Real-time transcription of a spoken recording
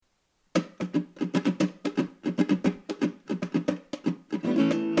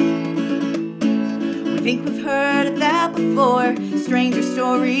Think we've heard of that before. Stranger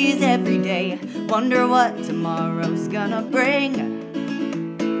stories every day. Wonder what tomorrow's gonna bring.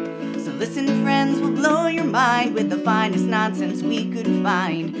 So listen, friends, we'll blow your mind with the finest nonsense we could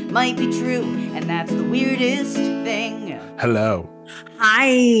find. Might be true, and that's the weirdest thing. Hello.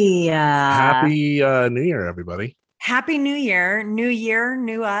 Hi. Happy New Year, everybody. Happy New Year. New year,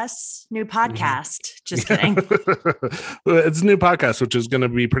 new us, new podcast. Just kidding. It's a new podcast, which is going to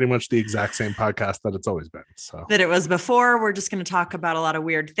be pretty much the exact same podcast that it's always been. So that it was before. We're just going to talk about a lot of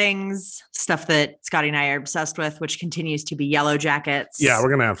weird things, stuff that Scotty and I are obsessed with, which continues to be Yellow Jackets. Yeah, we're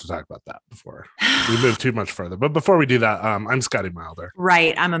going to have to talk about that before we move too much further. But before we do that, I'm Scotty Milder.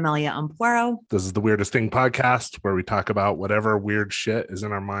 Right. I'm Amelia Umpuero. This is the Weirdest Thing podcast, where we talk about whatever weird shit is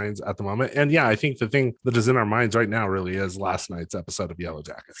in our minds at the moment. And yeah, I think the thing that is in our minds right now really is last night's episode of Yellow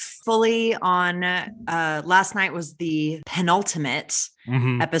Jackets. Fully on last night was the penultimate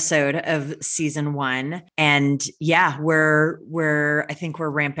episode of season 1. And yeah, I think we're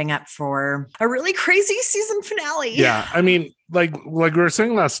ramping up for a really crazy season finale. Yeah. I mean, like we were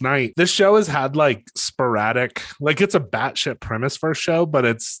saying last night, this show has had like sporadic, like it's a batshit premise for a show, but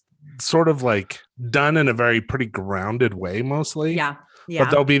it's sort of like done in a very pretty grounded way mostly. Yeah. Yeah.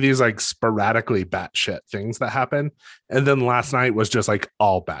 But there'll be these like sporadically batshit things that happen. And then last night was just like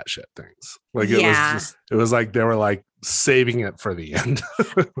all batshit things. Like it was like they were like saving it for the end.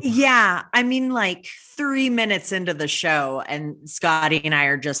 Yeah. I mean, like 3 minutes into the show and Scotty and I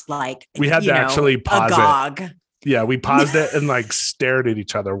are just like, we had to actually pause agog. it. Yeah, we paused it and like stared at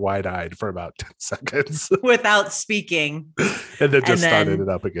each other wide-eyed for about 10 seconds. Without speaking. And then started it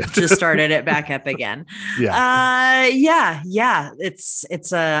up again. Just started it back up again. Yeah. Yeah.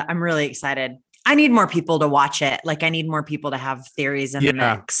 It's I'm really excited. I need more people to watch it. Like I need more people to have theories in the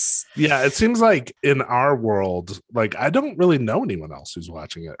mix. Yeah, it seems like in our world, like I don't really know anyone else who's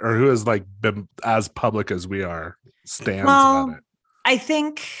watching it or who has like been as public as we are stands about it. I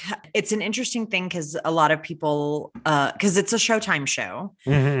think it's an interesting thing because a lot of people, because it's a Showtime show.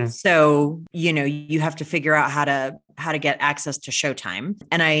 Mm-hmm. So, you have to figure out how to get access to Showtime.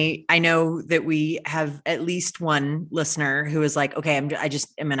 And I know that we have at least one listener who is like, okay, I'm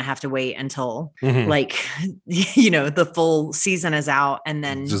going to have to wait until like, the full season is out and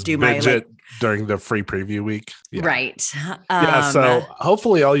then just do my it during the free preview week. Yeah. Right. So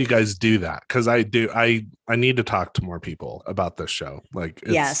hopefully all you guys do that. Cause I need to talk to more people about this show. Like,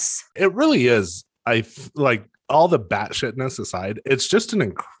 it really is. I like all the batshitness aside, it's just an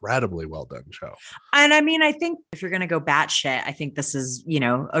incredibly well done show. And I mean, I think if you're going to go batshit, I think this is,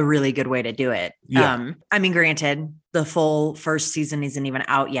 a really good way to do it. Yeah. I mean, granted, the full first season isn't even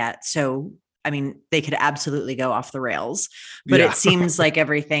out yet. So, I mean, they could absolutely go off the rails, but it seems like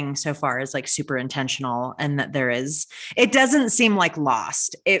everything so far is like super intentional and that it doesn't seem like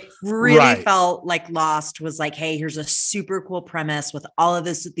Lost. It really felt like Lost was like, hey, here's a super cool premise with all of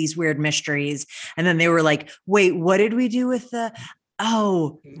these weird mysteries. And then they were like, wait, what did we do with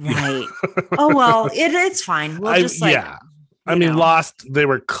oh, right. Oh, well, it's fine. We'll just I mean, Lost, they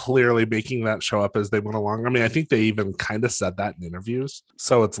were clearly making that show up as they went along. I mean, I think they even kind of said that in interviews.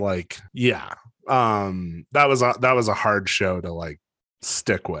 So it's like, that was a hard show to like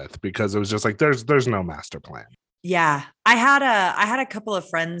stick with because it was just like, there's no master plan. Yeah. I had a couple of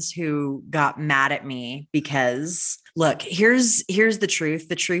friends who got mad at me because look, here's the truth.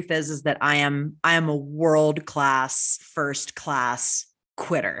 The truth is that I am a world-class, first-class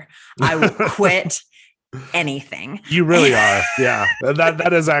quitter. I will quit anything. You really are. Yeah.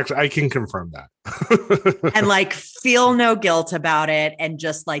 That is actually, I can confirm that. And like feel no guilt about it and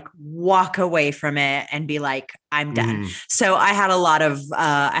just like walk away from it and be like, I'm done. So I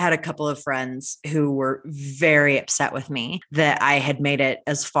had a couple of friends who were very upset with me that I had made it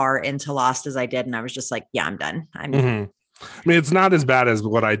as far into Lost as I did. And I was just like, yeah, I'm done. I mean, it's not as bad as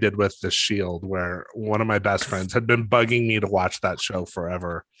what I did with The Shield, where one of my best friends had been bugging me to watch that show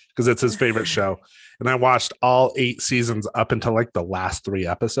forever because it's his favorite show. And I watched all 8 seasons up until like the last 3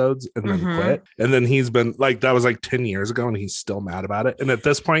 episodes and then quit. And then he's been like, that was like 10 years ago and he's still mad about it. And at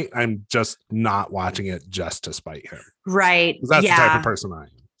this point, I'm just not watching it just to spite him. Right. That's the type of person I am.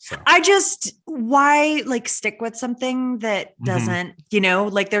 So. Why like stick with something that doesn't,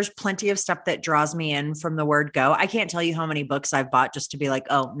 like there's plenty of stuff that draws me in from the word go. I can't tell you how many books I've bought just to be like,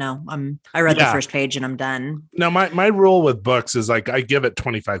 oh no, I read the first page and I'm done. No, my rule with books is like, I give it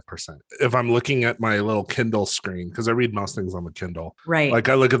 25%. If I'm looking at my little Kindle screen, cause I read most things on the Kindle. Right. Like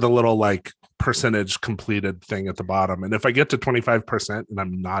I look at the little like percentage completed thing at the bottom. And if I get to 25% and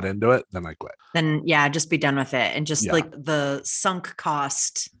I'm not into it, then I quit. Then just be done with it. And just like the sunk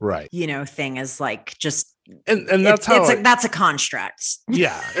cost, right, thing is like just, and that's that's a construct.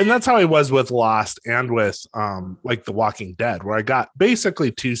 Yeah. And that's how I was with Lost and with like The Walking Dead, where I got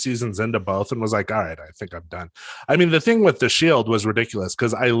basically 2 seasons into both and was like, all right, I think I'm done. I mean, the thing with The Shield was ridiculous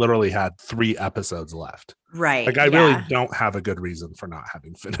because I literally had 3 episodes left. Right. Like I really don't have a good reason for not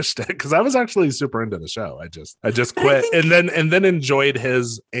having finished it, because I was actually super into the show. I just quit and then enjoyed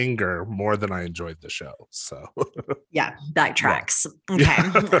his anger more than I enjoyed the show. So yeah, that tracks.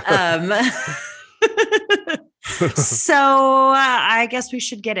 Yeah. Okay. So I guess we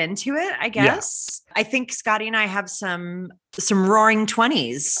should get into it. I guess I think Scotty and I have some roaring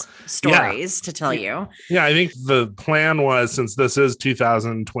 20s stories to tell you. Yeah, I think the plan was, since this is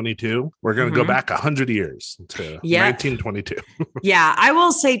 2022, we're going to go back 100 years to 1922. Yeah, I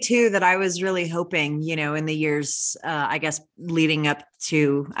will say too that I was really hoping, in the years, I guess, leading up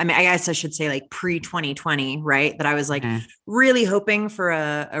to, I guess I should say like pre-2020, right? That I was like really hoping for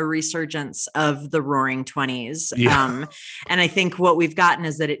a resurgence of the roaring 20s. Yeah. And I think what we've gotten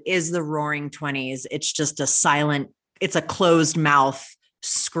is that it is the roaring 20s. It's just it's a closed mouth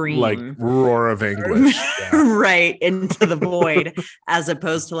scream, like roar of anguish, right into the void, as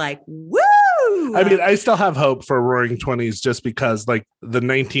opposed to like, woo. I mean, I still have hope for roaring 20s just because like the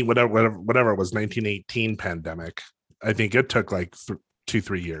whatever it was, 1918 pandemic, I think it took like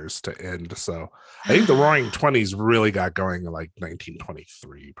 2-3 years to end. So I think the roaring 20s really got going in like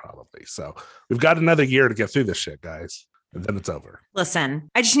 1923 probably. So we've got another year to get through this shit, guys. And then it's over. Listen,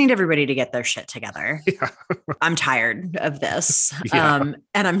 I just need everybody to get their shit together. Yeah. I'm tired of this. Yeah.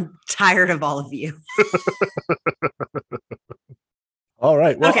 And I'm tired of all of you. All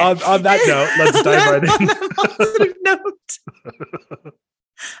right. Well, okay. on that note, let's dive right in. On that note,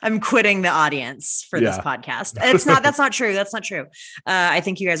 I'm quitting the audience for this podcast. That's not true. That's not true. I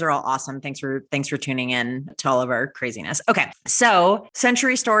think you guys are all awesome. Thanks for tuning in to all of our craziness. Okay. So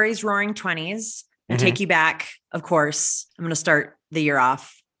Century Stories, Roaring 20s. And take you back, of course. I'm going to start the year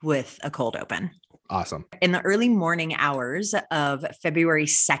off with a cold open. Awesome. In the early morning hours of February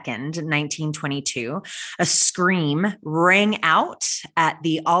 2nd, 1922, a scream rang out at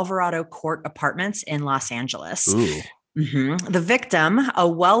the Alvarado Court Apartments in Los Angeles. Ooh. The victim, a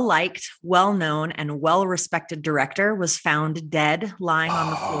well-liked, well-known, and well-respected director, was found dead lying on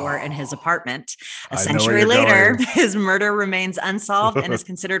the floor in his apartment. A century later, his murder remains unsolved and is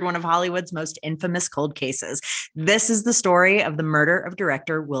considered one of Hollywood's most infamous cold cases. This is the story of the murder of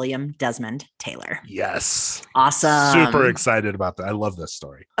director William Desmond Taylor. Yes. Awesome. Super excited about that. I love this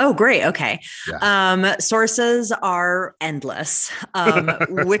story. Oh, great. Okay. Yeah. Sources are endless.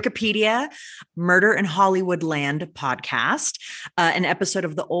 Wikipedia, Murder in Hollywoodland podcast, an episode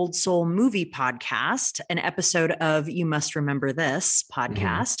of the Old Soul Movie podcast, an episode of You Must Remember This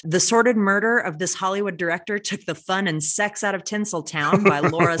podcast. The sordid murder of this Hollywood director took the fun and sex out of Tinseltown by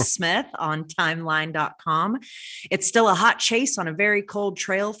Laura Smith on timeline.com. It's still a hot chase on a very cold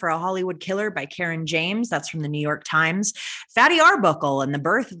trail for a Hollywood killer by Karen James. That's from the New York Times. Fatty Arbuckle and the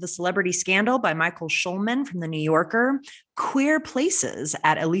Birth of the Celebrity Scandal by Michael Schulman from the New Yorker. Queer Places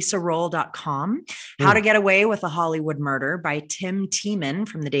at ElisaRoll.com. How to Get Away with a Hollywood Murder by Tim Tiemann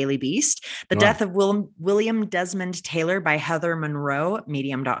from the Daily Beast. The Death of William Desmond Taylor by Heather Monroe,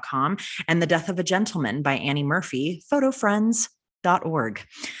 Medium.com. And The Death of a Gentleman by Annie Murphy, photofriends.org.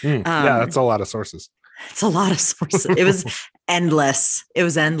 Yeah, that's a lot of sources. It's a lot of sources. It was endless. It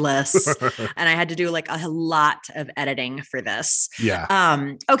was endless. And I had to do like a lot of editing for this.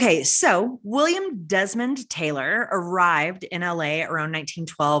 Yeah. Okay. So William Desmond Taylor arrived in LA around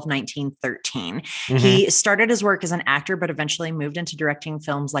 1912, 1913. He started his work as an actor, but eventually moved into directing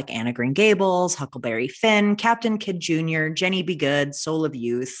films like Anna Green Gables, Huckleberry Finn, Captain Kidd Jr., Jenny Be Good, Soul of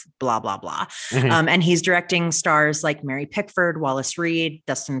Youth, blah, blah, blah. And he's directing stars like Mary Pickford, Wallace Reed,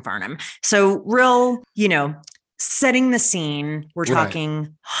 Dustin Farnham. So real, setting the scene, we're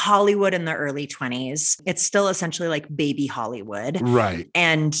talking Hollywood in the early 20s. It's still essentially like baby Hollywood. Right.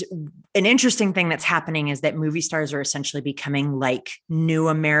 And an interesting thing that's happening is that movie stars are essentially becoming like new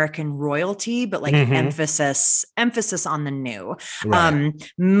American royalty, but like emphasis on the new. Right.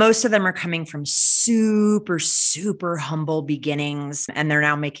 Most of them are coming from super, super humble beginnings, and they're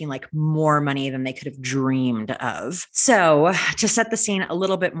now making like more money than they could have dreamed of. So to set the scene a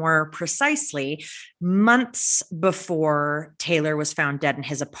little bit more precisely, months before Taylor was found dead in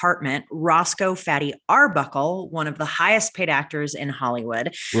his apartment, Roscoe Fatty Arbuckle, one of the highest paid actors in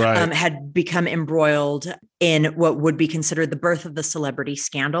Hollywood, Right. had become embroiled in what would be considered the birth of the celebrity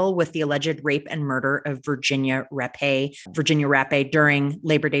scandal with the alleged rape and murder of Virginia Rappe during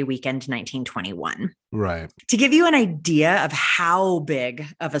Labor Day weekend 1921. Right. To give you an idea of how big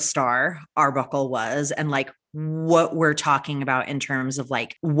of a star Arbuckle was and like what we're talking about in terms of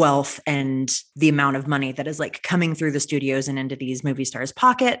like wealth and the amount of money that is like coming through the studios and into these movie stars'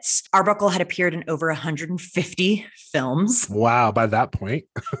 pockets, Arbuckle had appeared in over 150 films. Wow. By that point.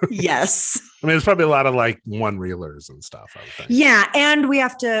 Yes. I mean, it's probably a lot of like one reelers and stuff, I would think. Yeah. And we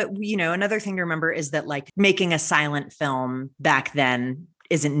have to, another thing to remember is that like making a silent film back then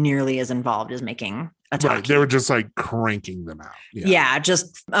isn't nearly as involved as making a talkie. Right. They were just like cranking them out. Yeah,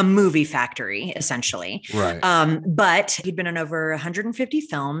 just a movie factory, essentially. Right. But he'd been in over 150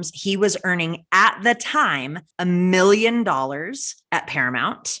 films. He was earning at the time $1 million at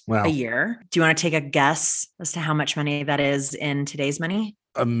Paramount a year. Do you want to take a guess as to how much money that is in today's money?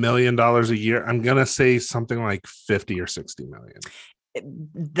 $1 million a year. I'm going to say something like 50 or 60 million.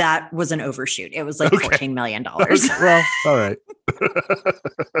 That was an overshoot. It was like $14 million. Well, all right.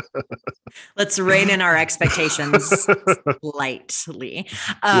 Let's rein in our expectations slightly.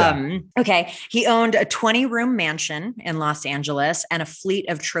 Okay. He owned a 20-room mansion in Los Angeles and a fleet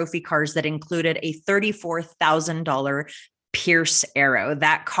of trophy cars that included a $34,000 Pierce Arrow.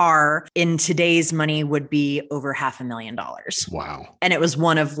 That car in today's money would be over $500,000. Wow. And it was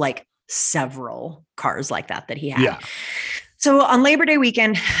one of like several cars like that he had. Yeah. So on Labor Day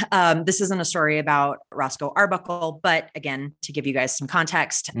weekend, this isn't a story about Roscoe Arbuckle, but again, to give you guys some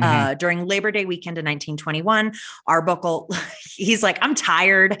context, during Labor Day weekend in 1921, Arbuckle, he's like, I'm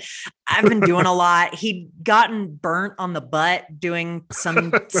tired. I've been doing a lot. He'd gotten burnt on the butt doing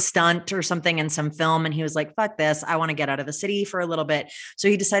some stunt or something in some film. And he was like, fuck this. I want to get out of the city for a little bit. So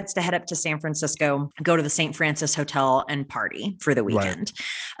he decides to head up to San Francisco, go to the St. Francis Hotel and party for the weekend.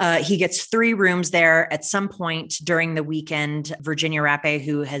 Right. He gets 3 rooms there. At some point during the weekend, Virginia Rappe,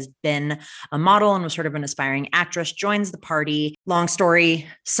 who has been a model and was sort of an aspiring actress, joins the party. Long story,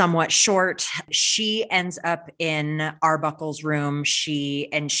 somewhat short. She ends up in Arbuckle's room.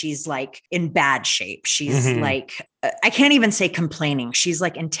 She's like in bad shape. She's like, I can't even say complaining. She's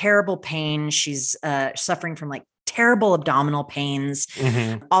like in terrible pain. She's suffering from like terrible abdominal pains,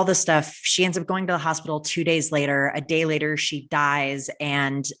 all this stuff. She ends up going to the hospital 2 days later. A day later, she dies.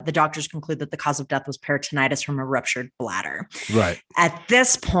 And the doctors conclude that the cause of death was peritonitis from a ruptured bladder. Right. At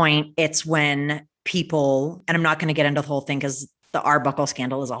this point, it's when people, and I'm not going to get into the whole thing because the Arbuckle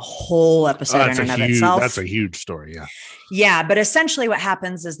scandal is a whole episode in and of itself. That's a huge story. Yeah. Yeah. But essentially what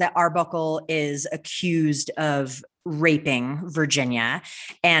happens is that Arbuckle is accused of raping Virginia.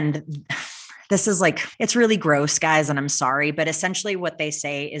 And this is like, it's really gross, guys, and I'm sorry, but essentially what they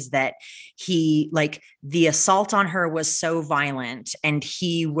say is that the assault on her was so violent and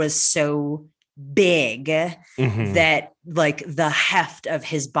he was so big that like the heft of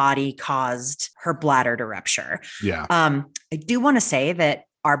his body caused her bladder to rupture. Yeah. I do want to say that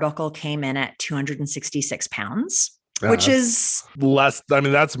Arbuckle came in at 266 pounds, which is less. I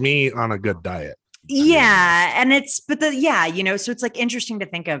mean, that's me on a good diet. Yeah. And so it's like interesting to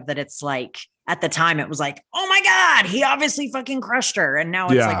think of that. It's like, at the time it was like, oh my God, he obviously fucking crushed her. And now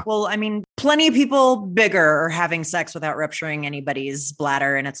it's like, well, I mean, plenty of people bigger are having sex without rupturing anybody's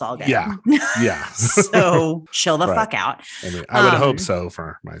bladder and it's all good. Yeah. Yeah. So chill the fuck out. I mean, I would hope so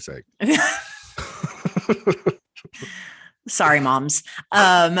for my sake. Sorry, moms.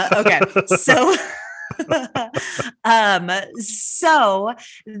 Okay. So so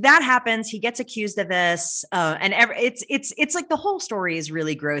that happens. He gets accused of this, and it's like the whole story is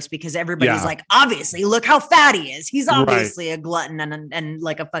really gross because everybody's like, obviously, look how fat he is. He's obviously a glutton and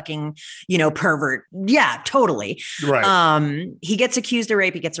like a fucking pervert. Yeah, totally. Right. He gets accused of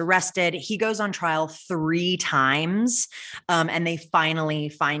rape. He gets arrested. He goes on trial 3 times, and they finally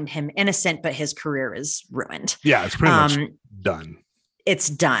find him innocent, but his career is ruined. Yeah, it's pretty much done. It's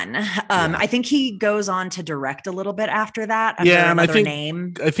done. I think he goes on to direct a little bit after that. And I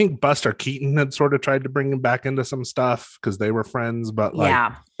think Buster Keaton had sort of tried to bring him back into some stuff because they were friends, but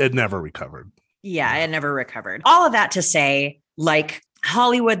it never recovered. Yeah, it never recovered. All of that to say, like,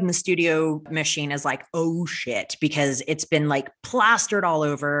 Hollywood and the studio machine is like, oh shit, because it's been like plastered all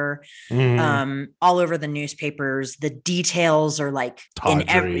over the newspapers. The details are like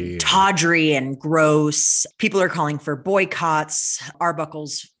tawdry and gross. People are calling for boycotts.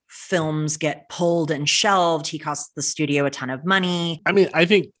 Arbuckle's films get pulled and shelved. He costs the studio a ton of money. I mean, I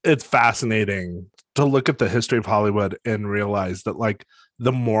think it's fascinating to look at the history of Hollywood and realize that like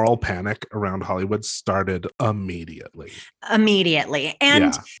the moral panic around Hollywood started immediately.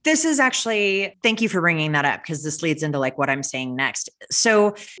 And this is actually, thank you for bringing that up, because this leads into like what I'm saying next.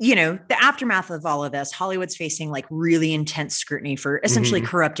 So, the aftermath of all of this, Hollywood's facing like really intense scrutiny for essentially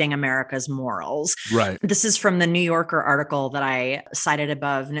corrupting America's morals. Right. This is from the New Yorker article that I cited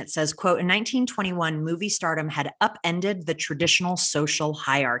above. And it says, quote, in 1921, movie stardom had upended the traditional social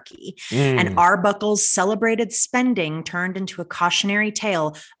hierarchy, and Arbuckle's celebrated spending turned into a cautionary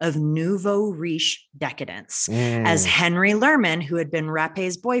tale of nouveau riche decadence. As Henry Lerman, who had been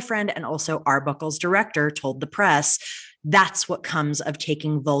Rappe's boyfriend and also Arbuckle's director, told the press, that's what comes of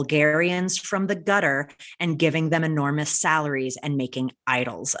taking vulgarians from the gutter and giving them enormous salaries and making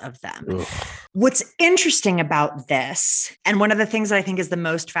idols of them. Ugh. What's interesting about this, and one of the things that I think is the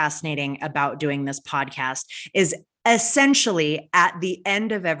most fascinating about doing this podcast, is essentially at the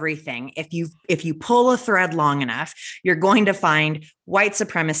end of everything, if you pull a thread long enough, you're going to find white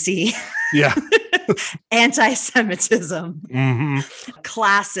supremacy, anti-Semitism,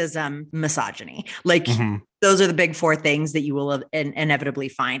 classism, misogyny. Like those are the big four things that you will inevitably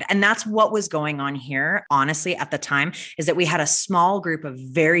find. And that's what was going on here, honestly, at the time, is that we had a small group of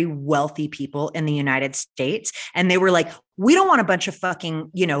very wealthy people in the United States. And they were like, we don't want a bunch of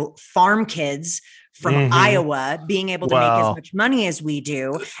fucking, farm kids from Iowa being able to make as much money as we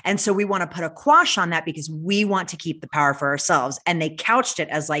do. And so we want to put a quash on that because we want to keep the power for ourselves. And they couched it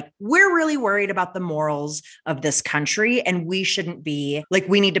as like, we're really worried about the morals of this country. And we shouldn't be like,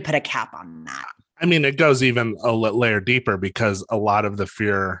 we need to put a cap on that. I mean, it goes even a layer deeper because a lot of the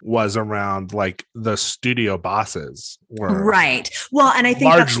fear was around like the studio bosses were right. Well, and I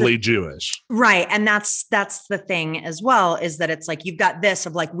think largely Jewish. Right. And that's the thing as well, is that it's like, you've got this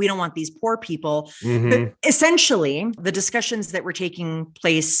of like, we don't want these poor people. But essentially, the discussions that were taking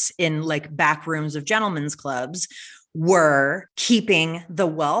place in like back rooms of gentlemen's clubs were keeping the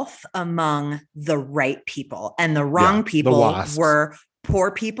wealth among the right people, and the wrong people were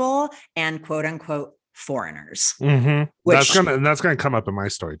poor people and quote unquote foreigners. That's gonna come up in my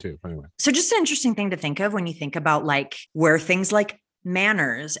story too. Anyway, so just an interesting thing to think of when you think about like where things like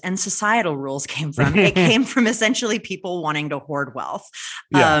manners and societal rules came from. It came from essentially people wanting to hoard wealth.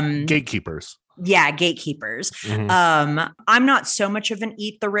 Gatekeepers. Yeah, gatekeepers. I'm not so much of an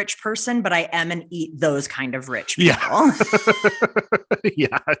eat the rich person, but I am an eat those kind of rich people.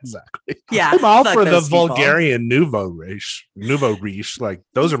 Yeah, exactly. Yeah, I'm all for the Vulgarian nouveau riche. Like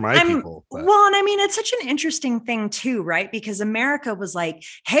those are my people. But. Well, and I mean, it's such an interesting thing too, right? Because America was like,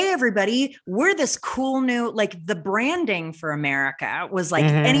 hey, everybody, we're this cool new, like the branding for America was like,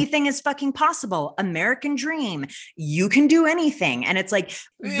 anything is fucking possible. American dream. You can do anything. And it's like,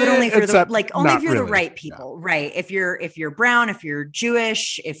 but only for if you're the right people, right? If you're brown, if you're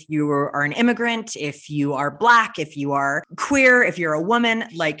Jewish, if you are an immigrant, if you are Black, if you are queer, if you're a woman,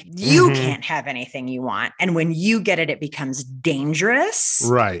 like you can't have anything you want. And when you get it, it becomes dangerous.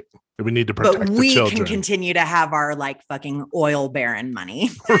 Right. We need to protect the children. But we can continue to have our like fucking oil baron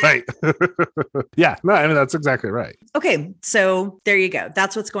money. Right. Yeah. No, I mean, that's exactly right. Okay. So there you go.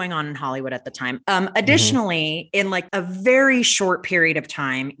 That's what's going on in Hollywood at the time. Additionally, in like a very short period of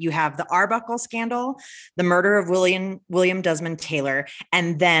time, you have the Arbuckle scandal, the murder of William Desmond Taylor.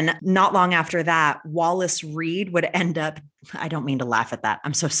 And then not long after that, Wallace Reed would end up, I don't mean to laugh at that.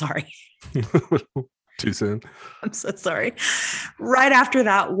 I'm so sorry. Too soon. I'm so sorry. Right after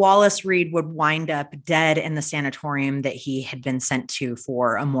that, Wallace Reed would wind up dead in the sanatorium that he had been sent to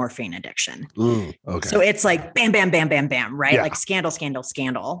for a morphine addiction. Okay. So it's like bam, bam, bam, bam, bam, right? Yeah. Like scandal, scandal,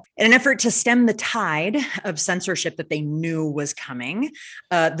 scandal. In an effort to stem the tide of censorship that they knew was coming,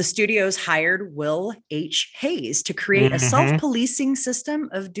 the studios hired Will H. Hayes to create a self-policing system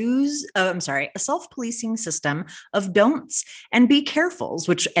of a self-policing system of don'ts and be carefuls,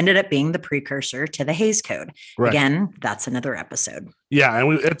 which ended up being the precursor to the Hayes Code. Right. Again, that's another episode. Yeah,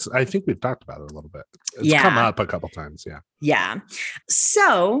 and I think we've talked about it a little bit. It's come up a couple times. Yeah.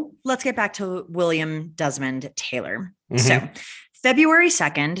 So let's get back to William Desmond Taylor. So February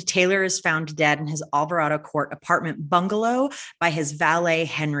 2nd, Taylor is found dead in his Alvarado Court apartment bungalow by his valet,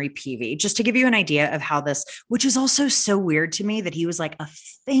 Henry Peavy. Just to give you an idea of how this, which is also so weird to me that he was like a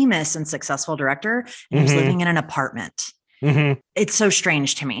famous and successful director and he was living in an apartment. It's so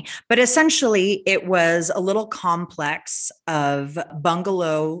strange to me, but essentially it was a little complex of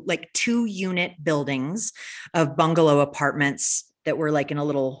bungalow, like 2-unit buildings of bungalow apartments that were like in a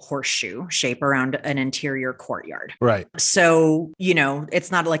little horseshoe shape around an interior courtyard. Right. So,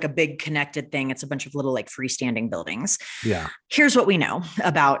 it's not like a big connected thing. It's a bunch of little like freestanding buildings. Yeah. Here's what we know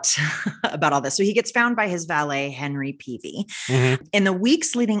about all this. So he gets found by his valet, Henry Peavy. Mm-hmm. In the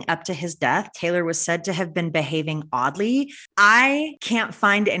weeks leading up to his death, Taylor was said to have been behaving oddly. I can't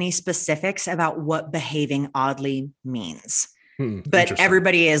find any specifics about what behaving oddly means, but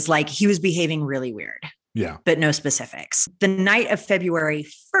everybody is like, he was behaving really weird. Yeah. But no specifics. The night of February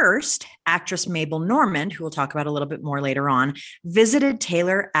 1st, actress Mabel Normand, who we'll talk about a little bit more later on, visited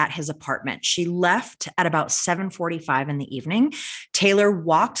Taylor at his apartment. She left at about 7:45 in the evening. Taylor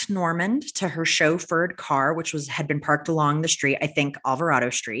walked Normand to her chauffeured car, which had been parked along the street, I think Alvarado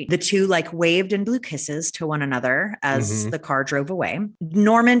Street. The two like waved and blew kisses to one another as the car drove away.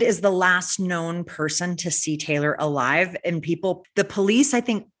 Normand is the last known person to see Taylor alive, and the police, I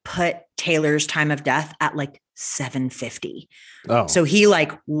think, put Taylor's time of death at like 7:50. Oh. So he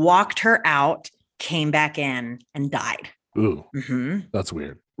like walked her out, came back in, and died. Ooh. That's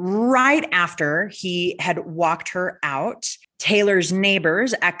weird. Right after he had walked her out, Taylor's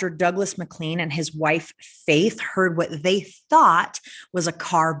neighbors, actor Douglas MacLean and his wife Faith, heard what they thought was a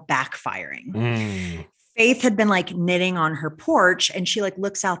car backfiring. Faith had been like knitting on her porch, and she like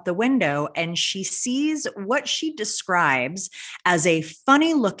looks out the window and she sees what she describes as a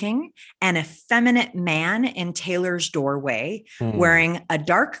funny looking and effeminate man in Taylor's doorway, wearing a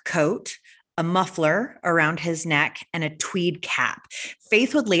dark coat, a muffler around his neck, and a tweed cap.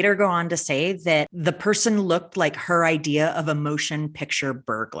 Faith would later go on to say that the person looked like her idea of a motion picture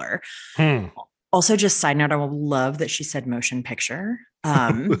burglar. Also, just side note, I love that she said motion picture.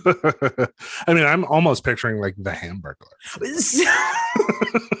 I mean, I'm almost picturing like the Hamburglar.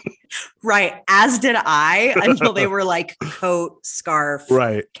 Right. As did I, until they were like coat, scarf,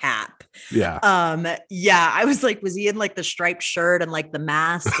 right, cap. Yeah. Yeah. I was like, was he in like the striped shirt and like the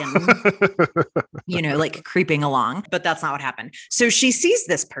mask and, like creeping along? But that's not what happened. So she sees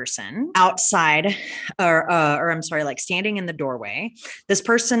this person outside or I'm sorry, like standing in the doorway. This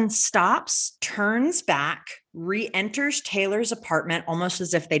person stops, turns back, re-enters Taylor's apartment almost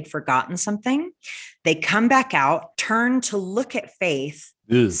as if they'd forgotten something. They come back out, turn to look at Faith,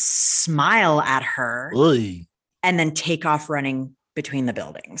 smile at her, and then take off running between the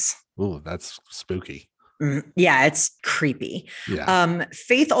buildings. Oh, that's spooky. Yeah, it's creepy. Yeah.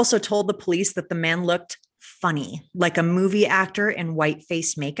 Faith also told the police that the man looked funny, like a movie actor in white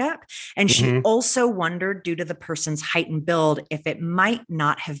face makeup. And she also wondered, due to the person's height and build, if it might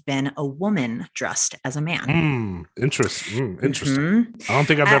not have been a woman dressed as a man. Interesting. I don't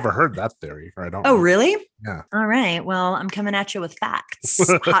think I've ever heard that theory. Or I don't. Oh, really? Yeah. All right. Well, I'm coming at you with facts,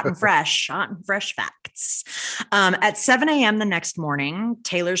 hot and fresh facts. At 7 a.m. the next morning,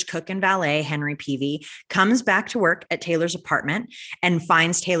 Taylor's cook and valet, Henry Peavy, comes back to work at Taylor's apartment and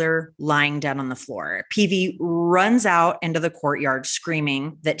finds Taylor lying dead on the floor. Peavy runs out into the courtyard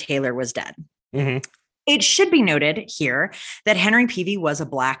screaming that Taylor was dead. It should be noted here that Henry Peavy was a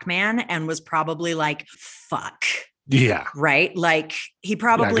Black man and was probably like, fuck. Yeah. Right. Like he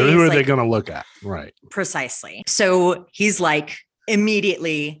probably who are they going to look at? Right. Precisely. So he's like,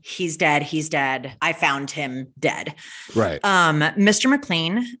 immediately, he's dead. I found him dead. Right. Mr.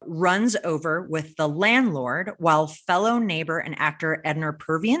 MacLean runs over with the landlord while fellow neighbor and actor Edna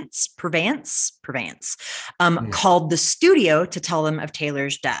Purviance called the studio to tell them of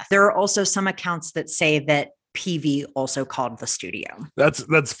Taylor's death. There are also some accounts that say that Peavy also called the studio.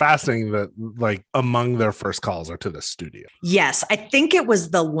 That's fascinating that like among their first calls are to the studio. Yes. I think it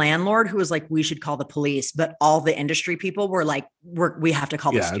was the landlord who was like, we should call the police, but all the industry people were like, we have to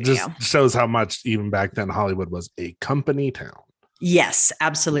call the studio. It just shows how much even back then Hollywood was a company town. Yes,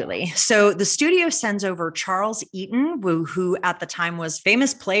 absolutely. So the studio sends over Charles Eaton, who at the time was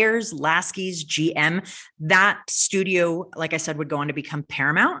Famous Players, Lasky's GM. That studio, like I said, would go on to become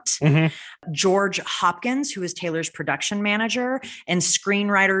Paramount. George Hopkins, who is Taylor's production manager, and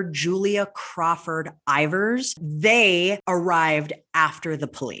screenwriter Julia Crawford Ivers. They arrived after the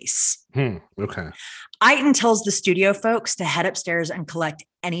police. Okay. Eaton tells the studio folks to head upstairs and collect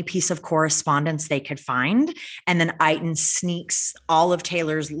any piece of correspondence they could find. And then Eaton sneaks all of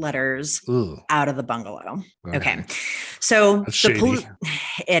Taylor's letters out of the bungalow. Okay. So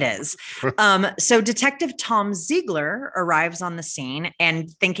it is. So Detective Tom Ziegler arrives on the scene and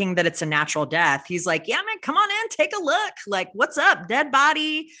thinking that it's a natural death. He's like, yeah, man, come on in, take a look. Like, what's up? Dead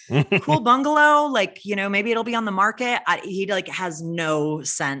body, cool bungalow. Like, maybe it'll be on the market. He like has no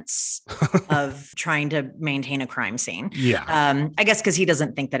sense of trying to maintain a crime scene. Yeah. I guess because he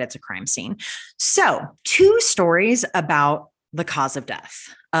doesn't think that it's a crime scene. So 2 stories about the cause of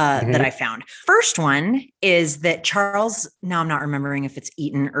death that I found. First one is that Charles, now I'm not remembering if it's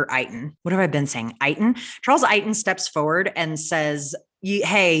Eaton or Eiton. What have I been saying? Eiton? Charles Eiton steps forward and says,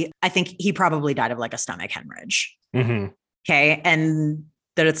 hey, I think he probably died of like a stomach hemorrhage. Okay. And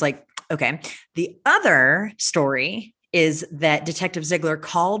that it's like, okay. The other story is that Detective Ziegler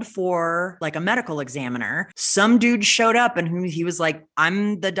called for like a medical examiner. Some dude showed up and he was like,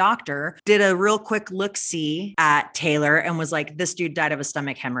 I'm the doctor, did a real quick look-see at Taylor and was like, this dude died of a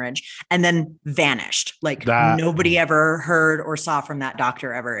stomach hemorrhage, and then vanished. Like nobody ever heard or saw from that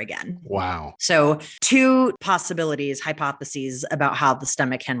doctor ever again. Wow. So 2 hypotheses about how the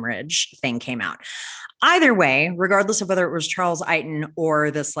stomach hemorrhage thing came out. Either way, regardless of whether it was Charles Eiton or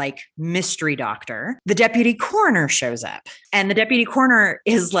this like mystery doctor, the deputy coroner shows up, and the deputy coroner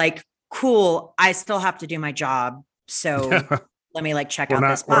is like, cool, I still have to do my job. So let me like check out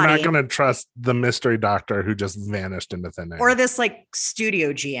this body. We're not going to trust the mystery doctor who just vanished into thin air. Or this like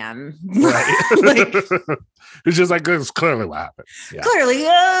studio GM. Right. It's just like, this is clearly what happened. Yeah.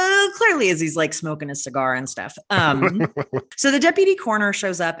 Clearly as he's like smoking a cigar and stuff. So the deputy coroner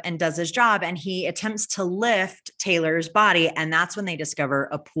shows up and does his job, and he attempts to lift Taylor's body. And that's when they discover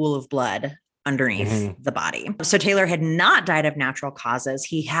a pool of blood underneath the body. So Taylor had not died of natural causes.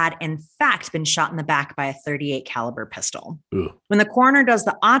 He had in fact been shot in the back by a .38 caliber pistol. Ooh. When the coroner does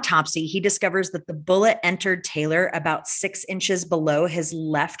the autopsy, he discovers that the bullet entered Taylor about 6 inches below his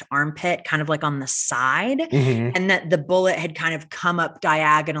left armpit, kind of like on the side, and that the bullet had kind of come up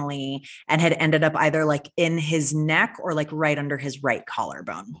diagonally and had ended up either like in his neck or like right under his right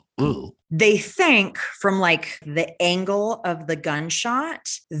collarbone. Ooh. They think from like the angle of the gunshot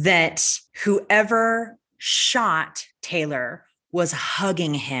that whoever shot Taylor was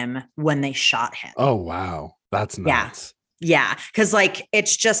hugging him when they shot him. Oh, wow. That's nuts. Yeah. Cause like,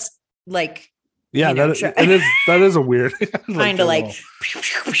 it's just like, yeah, that is a weird kind of like a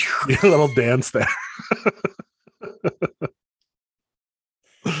little dance there.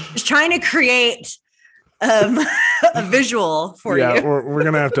 Just trying to create a visual for you. Yeah, we're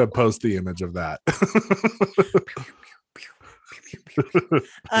gonna have to post the image of that.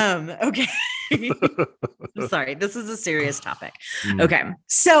 Okay. Sorry, this is a serious topic. Okay.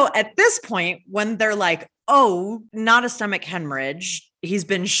 So at this point, when they're like, oh, not a stomach hemorrhage, he's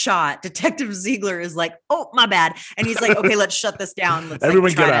been shot, Detective Ziegler is like, oh, my bad. And he's like, okay, let's shut this down. Let's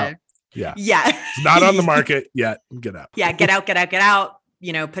everyone get out. Yeah. It's not on the market yet. Get out. Yeah, get out.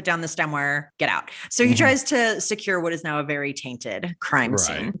 You know, put down the stem wire, get out. So he tries to secure what is now a very tainted crime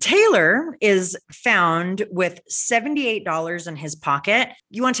scene. Taylor is found with $78 in his pocket.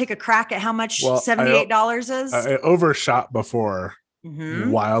 You want to take a crack at how much $78 is? I overshot before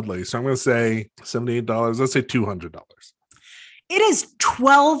wildly. So I'm going to say $78. Let's say $200. It is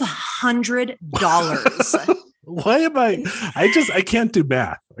 $1,200. Why am I can't do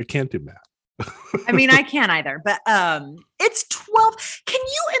math. I mean, I can't either, but it's 12. Can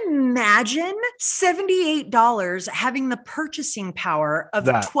you imagine $78 having the purchasing power of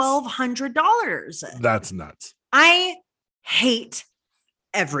 $1,200? That's nuts. I hate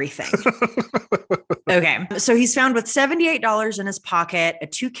everything. Okay. So he's found with $78 in his pocket, a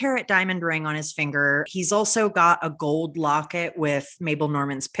 2-carat diamond ring on his finger. He's also got a gold locket with Mabel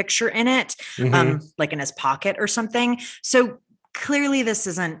Norman's picture in it, like in his pocket or something. So clearly this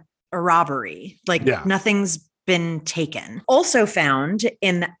isn't a robbery. Nothing's been taken. Also found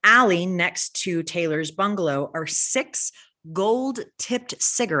in the alley next to Taylor's bungalow are 6 gold-tipped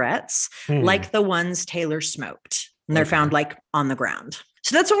cigarettes like the ones Taylor smoked. And they're found like on the ground.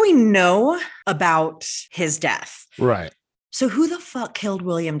 So that's what we know about his death. Right. So who the fuck killed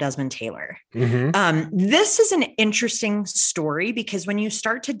William Desmond Taylor? This is an interesting story because when you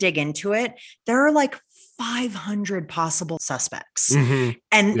start to dig into it, there are like 500 possible suspects.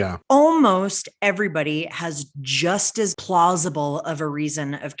 And almost everybody has just as plausible of a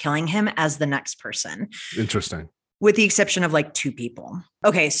reason of killing him as the next person. Interesting. With the exception of like 2 people.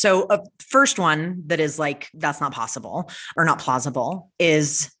 Okay. So first one that is like, that's not possible or not plausible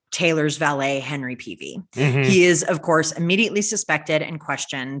is Taylor's valet, Henry Peavy. He is, of course, immediately suspected and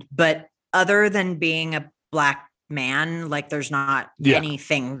questioned, but other than being a Black man, like there's not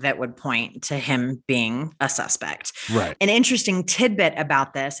anything that would point to him being a suspect. Right. An interesting tidbit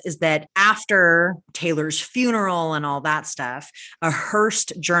about this is that after Taylor's funeral and all that stuff, a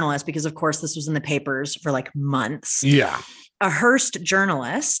Hearst journalist, because of course this was in the papers for like months. Yeah. A Hearst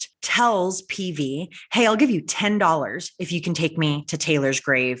journalist tells Peavy, hey, I'll give you $10 if you can take me to Taylor's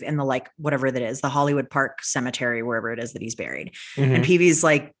grave in the like, whatever that is, the Hollywood Park Cemetery, wherever it is that he's buried. And Peavy's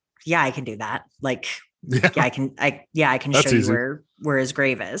like, yeah, I can do that. Like, I can That's show easy. you where his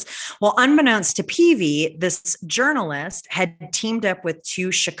grave is. Well, unbeknownst to Peavy, this journalist had teamed up with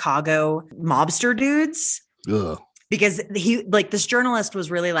two Chicago mobster dudes. Ugh. Because this journalist was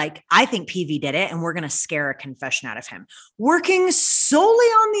really like, I think Peavy did it, and we're going to scare a confession out of him, working solely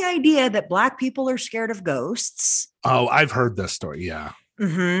on the idea that Black people are scared of ghosts. Oh, I've heard this story. Yeah.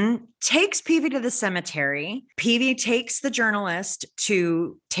 Mm-hmm. Takes Peavy to the cemetery. Peavy takes the journalist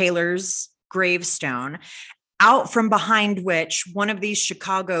to Taylor's gravestone, out from behind which one of these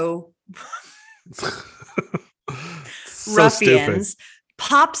Chicago ruffians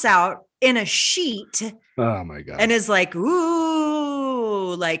pops out in a sheet. Oh my God. And is like,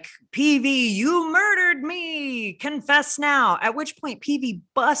 ooh, like, Peavy, you murdered me. Confess now. At which point Peavy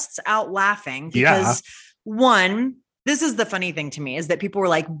busts out laughing because one, this is the funny thing to me, is that people were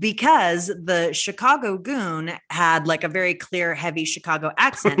like, because the Chicago goon had like a very clear, heavy Chicago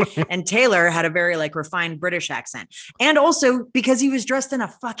accent and Taylor had a very like refined British accent. And also because he was dressed in a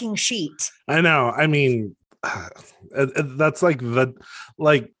fucking sheet. I know. I mean, that's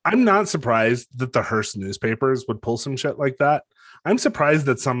I'm not surprised that the Hearst newspapers would pull some shit like that. I'm surprised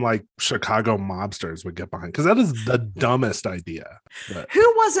that some like Chicago mobsters would get behind, because that is the dumbest idea. But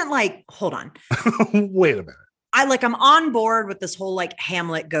who wasn't like, hold on, wait a minute. I'm on board with this whole like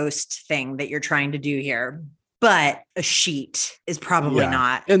Hamlet ghost thing that you're trying to do here, but a sheet is probably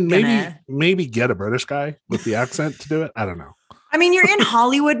not. And maybe get a British guy with the accent to do it. I don't know. I mean, you're in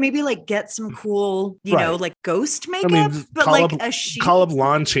Hollywood, maybe like get some cool, you know, like ghost makeup, but like a sheet. Call up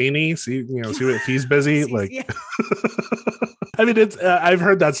Lon Chaney, see if he's busy. I mean, it's I've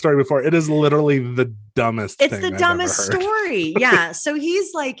heard that story before. It is literally the dumbest thing. It's the dumbest story. Yeah. So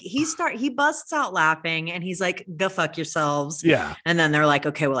he's like, he busts out laughing and he's like, go fuck yourselves. Yeah. And then they're like,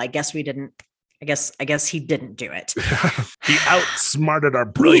 okay, well, I guess he didn't do it. He outsmarted our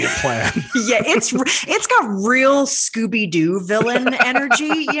brilliant plan. Yeah, it's got real Scooby-Doo villain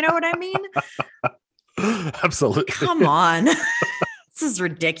energy. You know what I mean? Absolutely. Come on. This is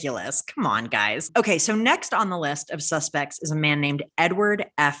ridiculous. Come on, guys. Okay, so next on the list of suspects is a man named Edward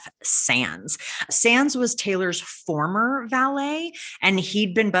F. Sands. Sands was Taylor's former valet, and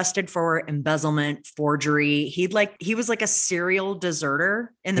he'd been busted for embezzlement, forgery. He was like a serial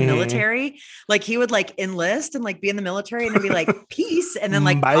deserter in the military. Like he would like enlist and like be in the military and then be like, peace, and then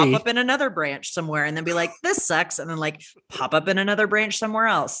like pop up in another branch somewhere and then be like, this sucks, and then like pop up in another branch somewhere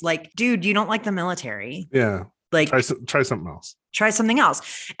else. Like, dude, you don't like the military. Yeah. Like try something else. Try something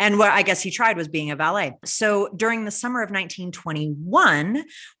else. And what I guess he tried was being a valet. So during the summer of 1921,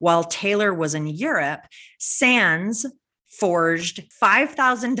 while Taylor was in Europe, Sands forged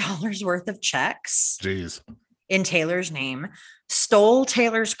 $5,000 worth of checks in Taylor's name, stole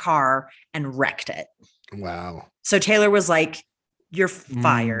Taylor's car, and wrecked it. Wow. So Taylor was like, you're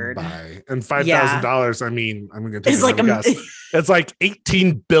fired. Bye. And $5,000. I mean, I'm going to take a guess. It's like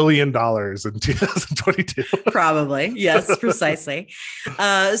 $18 billion in 2022. Probably. Yes, precisely.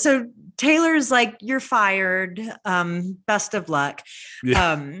 So Taylor's like, you're fired. Best of luck.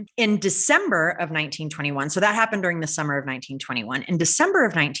 Yeah. In December of 1921, so that happened during the summer of 1921. In December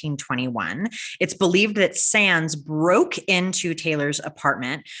of 1921, it's believed that Sands broke into Taylor's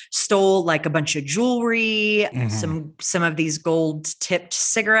apartment, stole like a bunch of jewelry, some of these gold tipped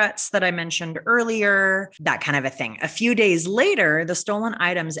cigarettes that I mentioned earlier, that kind of a thing. A few days later, the stolen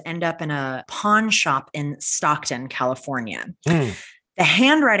items end up in a pawn shop in Stockton, California. The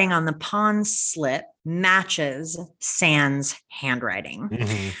handwriting on the pawn slip matches Sands' handwriting.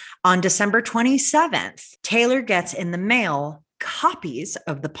 On December 27th, Taylor gets in the mail copies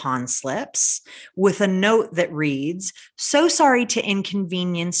of the pawn slips with a note that reads, "So sorry to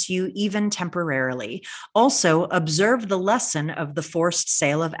inconvenience you even temporarily. Also, observe the lesson of the forced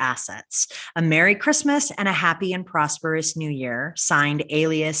sale of assets. A Merry Christmas and a happy and prosperous New Year. Signed,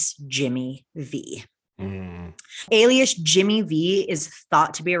 alias Jimmy V." Alias Jimmy V is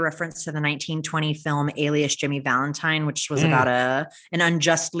thought to be a reference to the 1920 film Alias Jimmy Valentine, which was about an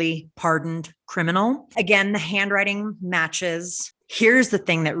unjustly pardoned criminal. Again, the handwriting matches. Here's the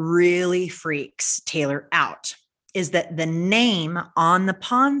thing that really freaks Taylor out, is that the name on the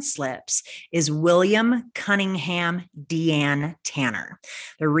pawn slips is William Cunningham Deanne Tanner.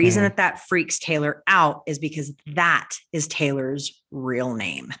 The reason that freaks Taylor out is because that is Taylor's real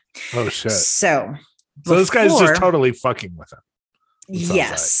name. Oh, shit. So this guy's just totally fucking with him.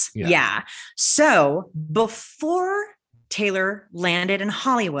 Yes. Like. Yeah. So before Taylor landed in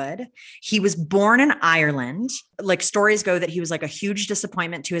Hollywood, he was born in Ireland. like stories go that he was like a huge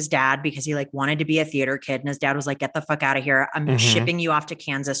disappointment to his dad because he like wanted to be a theater kid. And his dad was like, get the fuck out of here. I'm shipping you off to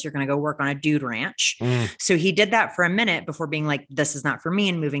Kansas. You're going to go work on a dude ranch. So he did that for a minute before being like, this is not for me,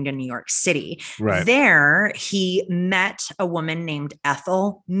 and moving to New York City. Right. There, he met a woman named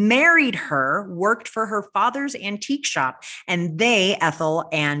Ethel, married her, worked for her father's antique shop. And they, Ethel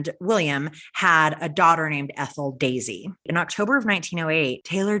and William, had a daughter named Ethel Daisy. In October of 1908,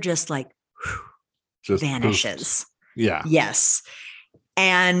 Taylor just like vanishes. Yeah. Yes.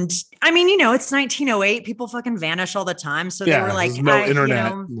 And I mean, it's 1908. People fucking vanish all the time. So they were like, no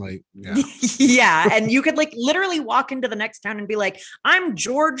internet. Like, yeah. And you could like literally walk into the next town and be like, I'm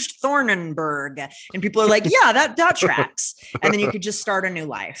George Thornenberg. And people are like, yeah, that tracks. And then you could just start a new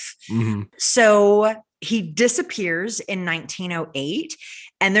life. So he disappears in 1908.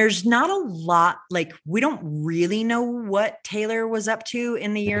 And there's not a lot, like, we don't really know what Taylor was up to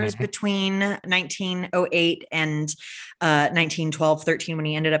in the years between 1908 and 1912, 13, when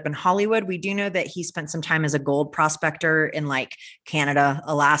he ended up in Hollywood. We do know that he spent some time as a gold prospector in like Canada,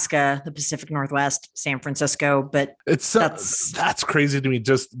 Alaska, the Pacific Northwest, San Francisco. But that's crazy to me,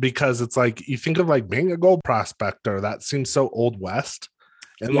 just because it's like, you think of like being a gold prospector, that seems so Old West.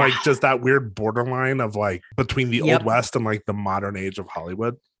 And like just that weird borderline of like between the Old West and like the modern age of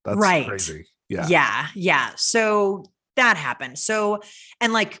Hollywood. That's crazy. Yeah. Yeah. So that happened. So,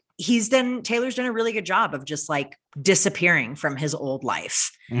 and like Taylor's done a really good job of just like disappearing from his old life.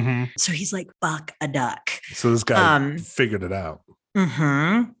 So he's like, fuck a duck. So this guy figured it out.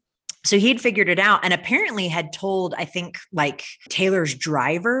 So he'd figured it out and apparently had told, I think, like Taylor's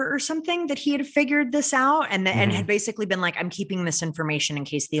driver or something that he had figured this out and had basically been like, I'm keeping this information in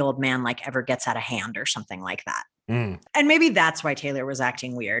case the old man like ever gets out of hand or something like that. And maybe that's why Taylor was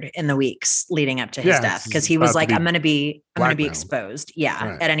acting weird in the weeks leading up to his death, because he was like, I'm going to be exposed.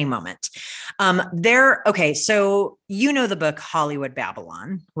 Yeah. At any moment. Okay. So the book Hollywood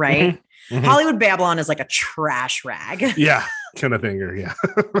Babylon, right? Hollywood Babylon is like a trash rag. Yeah. Kind of thinger. Yeah.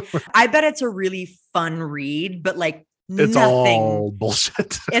 I bet it's a really fun read, but like it's all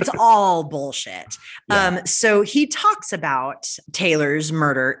bullshit. It's all bullshit. Yeah. So he talks about Taylor's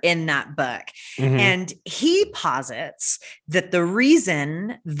murder in that book. And he posits that the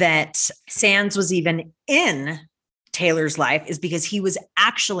reason that Sands was even in Taylor's life is because he was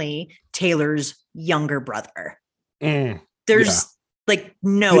actually Taylor's younger brother. There's like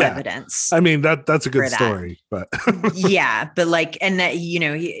no evidence. I mean, that's a good story, but but like, and that,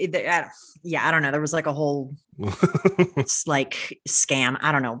 I don't know. There was like a whole like scam.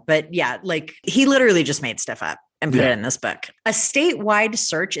 I don't know, but yeah, like he literally just made stuff up and put it in this book. A statewide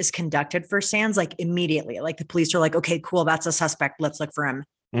search is conducted for Sands like immediately. Like the police are like, okay, cool. That's a suspect. Let's look for him.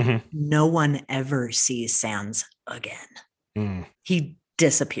 No one ever sees Sands again. He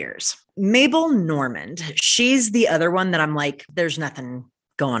disappears. Mabel Normand, she's the other one that I'm like, there's nothing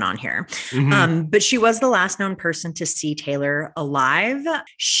going on here. But she was the last known person to see Taylor alive.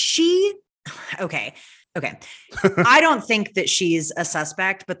 Okay. I don't think that she's a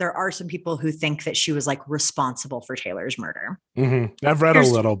suspect, but there are some people who think that she was like responsible for Taylor's murder. I've read a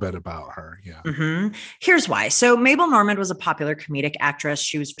little bit about her. Yeah. Here's why. So Mabel Normand was a popular comedic actress.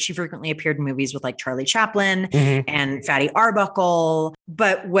 She frequently appeared in movies with like Charlie Chaplin and Fatty Arbuckle.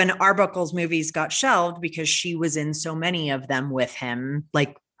 But when Arbuckle's movies got shelved because she was in so many of them with him,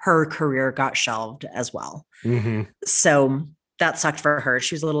 like her career got shelved as well. So that sucked for her.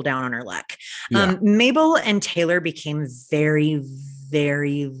 She was a little down on her luck. Mabel and Taylor became very,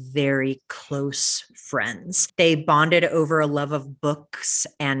 very, very close friends. They bonded over a love of books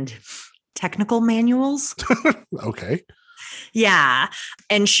and technical manuals. Okay. Yeah.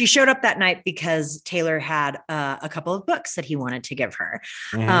 And she showed up that night because Taylor had a couple of books that he wanted to give her.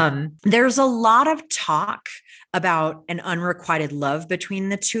 There's a lot of talk about an unrequited love between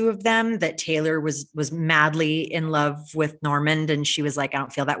the two of them, that Taylor was madly in love with Normand. And she was like, I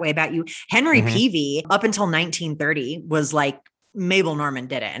don't feel that way about you. Henry Peavy, up until 1930, was like, Mabel Normand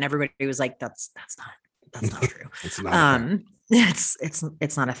did it. And everybody was like, that's not true. It's not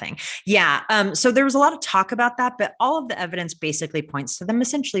it's not a thing. Yeah. So there was a lot of talk about that, but all of the evidence basically points to them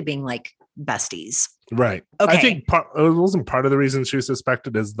essentially being like besties. Right. Okay. I think it wasn't part of the reason she was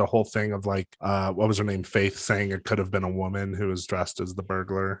suspected is the whole thing of like, what was her name? Faith saying it could have been a woman who was dressed as the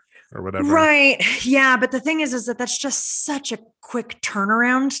burglar or whatever. Right. Yeah. But the thing is that that's just such a quick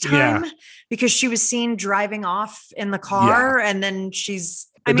turnaround time because she was seen driving off in the car and then she's,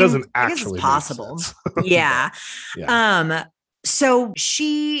 doesn't actually it's possible. yeah. So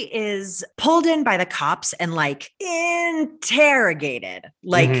she is pulled in by the cops and like interrogated.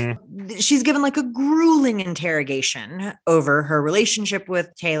 Like she's given like a grueling interrogation over her relationship with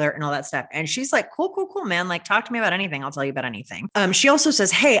Taylor and all that stuff. And she's like, cool, man. Like, talk to me about anything. I'll tell you about anything. She also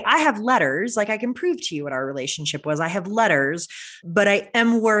says, hey, I have letters. Like, I can prove to you what our relationship was. I have letters, but I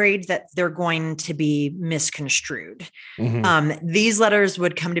am worried that they're going to be misconstrued. These letters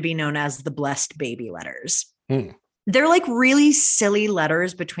would come to be known as the blessed baby letters. They're like really silly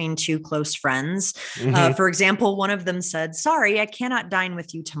letters between two close friends. For example, one of them said, sorry, I cannot dine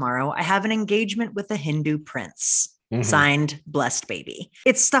with you tomorrow. I have an engagement with a Hindu prince. Signed, blessed baby.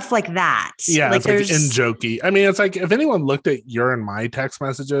 It's stuff like that. Yeah, like it's like in jokey. I mean, it's like if anyone looked at your and my text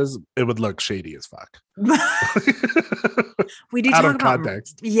messages, it would look shady as fuck. We do out talk of about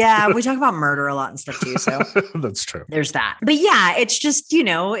context. Yeah, we talk about murder a lot and stuff too. So that's true. There's that. But yeah, it's just, you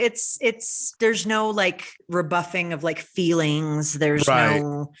know, it's there's no like rebuffing of like feelings. There's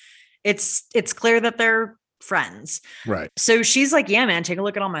no, it's clear that they're friends. Right. So she's like, yeah, man, take a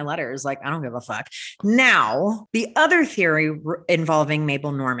look at all my letters. Like, I don't give a fuck. Now, the other theory involving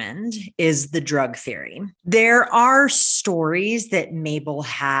Mabel Normand is the drug theory. There are stories that Mabel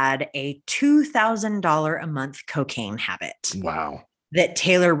had a $2,000 a month cocaine habit. Wow. That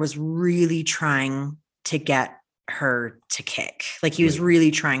Taylor was really trying to get her to kick. Like he was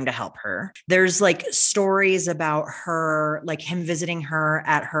really trying to help her. There's like stories about her, like him visiting her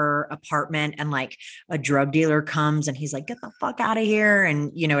at her apartment and like a drug dealer comes and he's like, get the fuck out of here.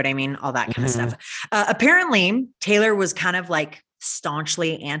 And you know what I mean? All that kind of stuff. Apparently Taylor was kind of like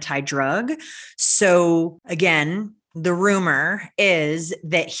staunchly anti-drug. So again, the rumor is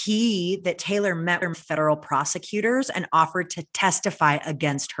that Taylor met federal prosecutors and offered to testify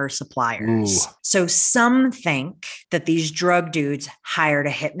against her suppliers. Ooh. So some think that these drug dudes hired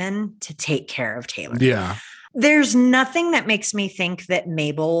a hitman to take care of Taylor. Yeah. There's nothing that makes me think that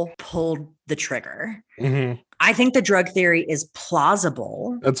Mabel pulled the trigger. I think the drug theory is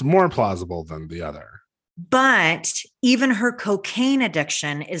plausible. It's more plausible than the other. But even her cocaine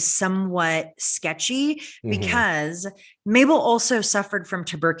addiction is somewhat sketchy because Mabel also suffered from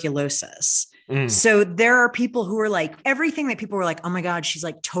tuberculosis. So there are people who are like, everything that people were like, oh my God, she's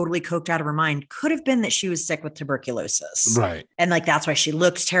like totally coked out of her mind, could have been that she was sick with tuberculosis. Right. And like, that's why she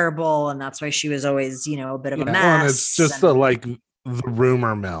looked terrible. And that's why she was always, you know, a bit of a mess. Well, and it's just the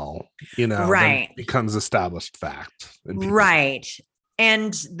rumor mill, you know, right, becomes established fact. Right.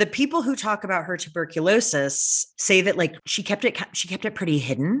 And the people who talk about her tuberculosis say that like she kept it pretty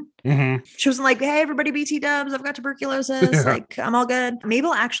hidden. She wasn't like, hey, everybody, BT dubs, I've got tuberculosis. Like, I'm all good.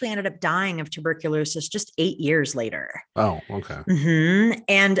 Mabel actually ended up dying of tuberculosis just 8 years later. Oh, okay.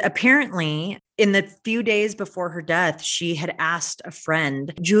 And apparently in the few days before her death, she had asked a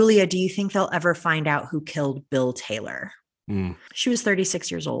friend, Julia, do you think they'll ever find out who killed Bill Taylor? She was 36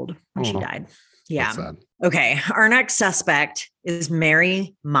 years old when she died. Yeah. Okay. Our next suspect is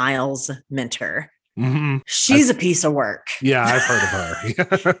Mary Miles Minter. She's a piece of work. Yeah, I've heard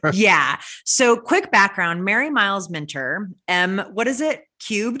of her. Yeah. So quick background, Mary Miles Minter, M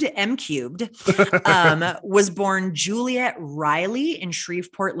cubed, was born Juliet Riley in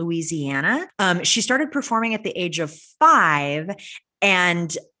Shreveport, Louisiana. She started performing at the age of 5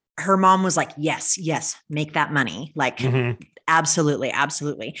 and her mom was like, yes, make that money. Like, absolutely.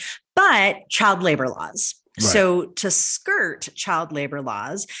 But child labor laws. Right. So to skirt child labor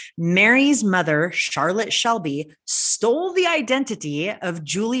laws, Mary's mother, Charlotte Shelby, stole the identity of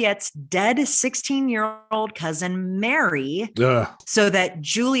Juliet's dead 16-year-old cousin, Mary, so that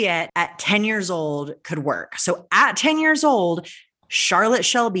Juliet at 10 years old could work. So at 10 years old, Charlotte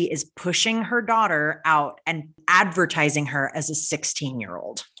Shelby is pushing her daughter out and advertising her as a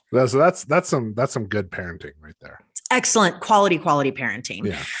 16-year-old. So that's some good parenting right there. It's excellent quality parenting.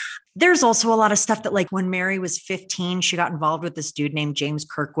 Yeah. There's also a lot of stuff that like when Mary was 15, she got involved with this dude named James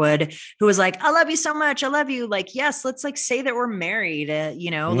Kirkwood, who was like, I love you so much. I love you. Like, yes, let's like say that we're married,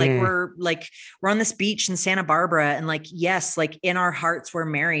 like we're on this beach in Santa Barbara. And like, yes, like in our hearts, we're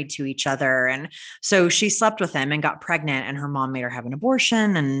married to each other. And so she slept with him and got pregnant and her mom made her have an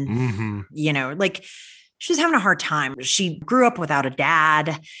abortion. And, you know, like she was having a hard time. She grew up without a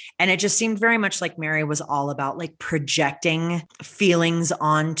dad. And it just seemed very much like Mary was all about like projecting feelings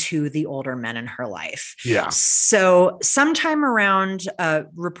onto the older men in her life. Yeah. So sometime around,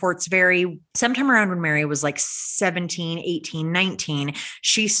 reports vary, sometime around when Mary was like 17, 18, 19,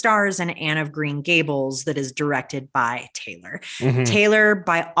 she stars in Anne of Green Gables that is directed by Taylor. Taylor,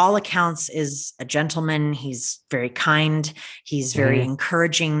 by all accounts, is a gentleman. He's very kind. He's very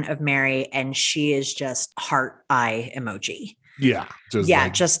encouraging of Mary. And she is just heart eye emoji. Yeah. Just Yeah,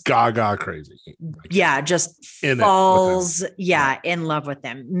 like just gaga crazy. just In it with falls him. in love with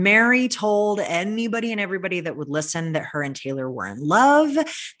them. Mary told anybody and everybody that would listen that her and Taylor were in love,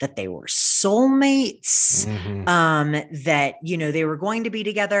 that they were soulmates, that, you know, they were going to be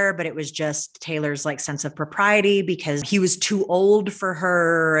together, but it was just Taylor's like sense of propriety because he was too old for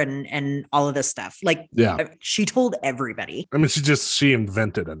her and all of this stuff. Like, she told everybody. I mean, she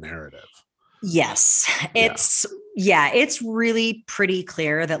invented a narrative. Yes, it's really pretty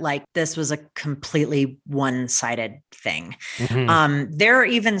clear that like this was a completely one-sided thing. There are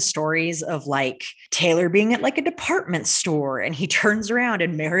even stories of like Taylor being at like a department store and he turns around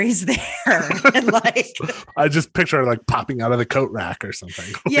and Mary's there. And like I just picture her like popping out of the coat rack or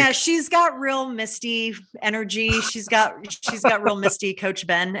something. Yeah, she's got real Misty energy. She's got real Misty Coach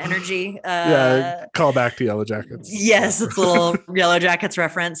Ben energy. Call back to Yellow Jackets. Yes, it's a little Yellow Jackets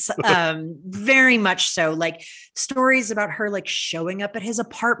reference. Very much so. Like stories about her like showing up at his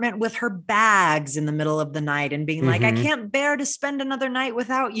apartment with her bags in the middle of the night and being like, I can't bear to spend another night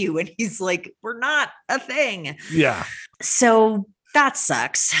without you. And he's like, we're not a thing. Yeah. So that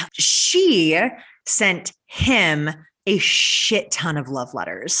sucks. She sent him a shit ton of love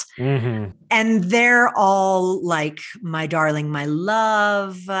letters. And they're all like, my darling, my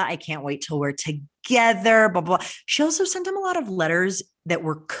love, I can't wait till we're together, blah, blah. She also sent him a lot of letters that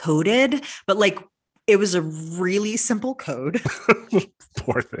were coded, but like, it was a really simple code.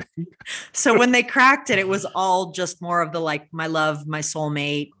 Poor thing. So when they cracked it, it was all just more of the like, my love, my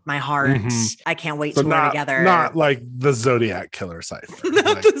soulmate, my heart. I can't wait till we're together. Not like the Zodiac Killer cipher.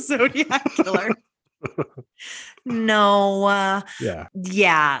 Not the Zodiac Killer. No.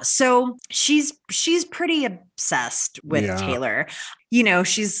 Yeah. So she's pretty obsessed with Taylor. You know,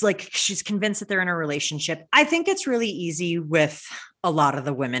 she's convinced that they're in a relationship. I think it's really easy with a lot of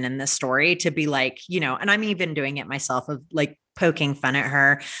the women in this story to be like, you know, and I'm even doing it myself of like poking fun at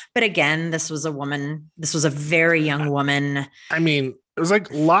her. But again, this was a very young woman. I mean, it was like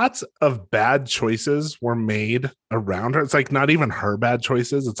lots of bad choices were made around her. It's like not even her bad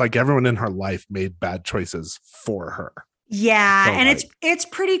choices. It's like everyone in her life made bad choices for her. Yeah. So, and it's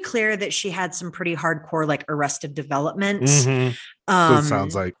pretty clear that she had some pretty hardcore like arrested development. It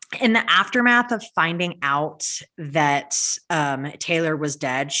sounds like in the aftermath of finding out that Taylor was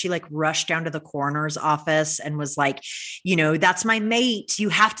dead, she like rushed down to the coroner's office and was like, you know, that's my mate. You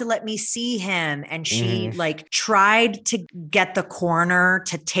have to let me see him. And she like tried to get the coroner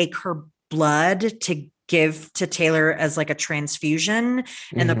to take her blood to give to Taylor as like a transfusion.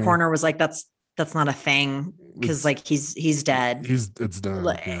 And the coroner was like, that's not a thing because like he's dead. It's done.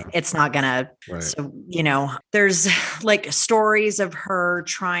 It's not gonna. Right. So, you know, there's like stories of her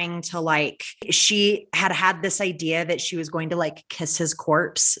trying to like, she had this idea that she was going to like kiss his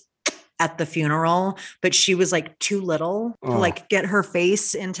corpse at the funeral, but she was like too little to like get her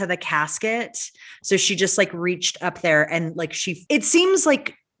face into the casket. So she just like reached up there and like it seems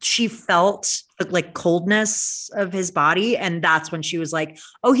like she felt like coldness of his body. And that's when she was like,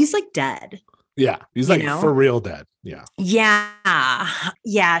 oh, he's like dead. Yeah. He's like for real dead. Yeah. Yeah.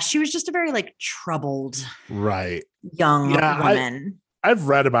 Yeah. She was just a very like troubled young woman. I've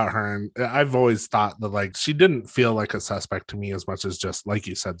read about her and I've always thought that like she didn't feel like a suspect to me as much as just like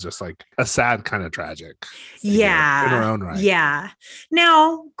you said, just like a sad kind of tragic. Yeah. In her own right. Yeah.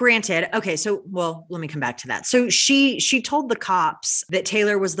 Now, granted, okay, so well, let me come back to that. So she told the cops that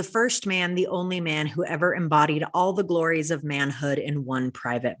Taylor was the first man, the only man who ever embodied all the glories of manhood in one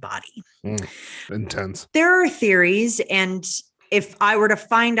private body. Intense. There are theories, and if I were to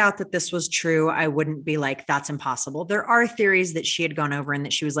find out that this was true, I wouldn't be like, that's impossible. There are theories that she had gone over and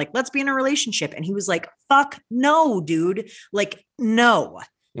that she was like, let's be in a relationship. And he was like, fuck no, dude. Like, no,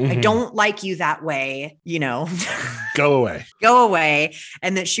 I don't like you that way. You know, go away.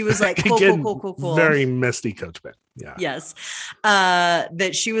 And that she was like, cool. Very Misty Coach Ben. Yeah. Yes.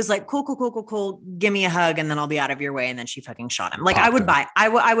 That she was like, cool. Give me a hug and then I'll be out of your way. And then she fucking shot him. Like I would buy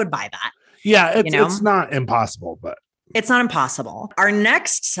that. Yeah. It's not impossible, but it's not impossible. Our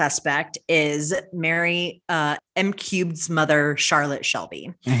next suspect is Mary M. Cube's mother, Charlotte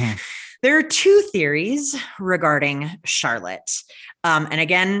Shelby. There are two theories regarding Charlotte. And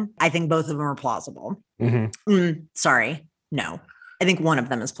again, I think both of them are plausible. Sorry. No. I think one of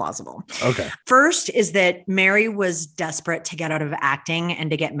them is plausible. Okay. First is that Mary was desperate to get out of acting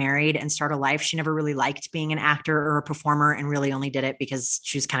and to get married and start a life. She never really liked being an actor or a performer and really only did it because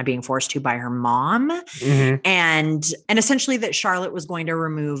she was kind of being forced to by her mom. And essentially that Charlotte was going to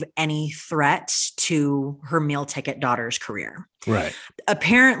remove any threat to her meal ticket daughter's career. Right.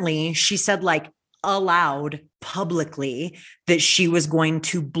 Apparently she said like, aloud publicly that she was going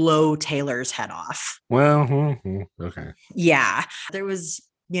to blow Taylor's head off. Well, okay. Yeah. There was,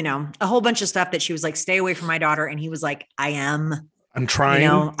 a whole bunch of stuff that she was like, stay away from my daughter. And he was like, I'm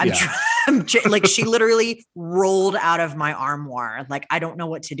trying. I'm trying. Like she literally rolled out of my armoire. Like, I don't know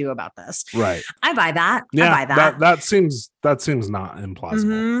what to do about this. Right. I buy that. Yeah, I buy that. That seems not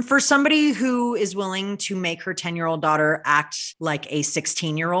implausible. For somebody who is willing to make her 10-year-old daughter act like a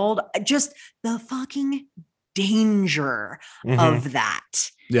 16-year-old, just the fucking danger of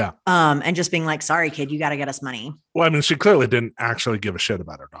that. Yeah. And just being like, sorry, kid, you got to get us money. Well, I mean, she clearly didn't actually give a shit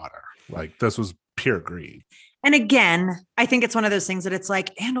about her daughter. Like, this was pure greed. And again, I think it's one of those things that it's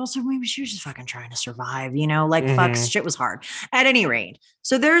like, and also maybe she was just fucking trying to survive, fuck, shit was hard. At any rate,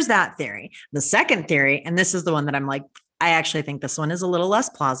 so there's that theory. The second theory, and this is the one that I'm like, I actually think this one is a little less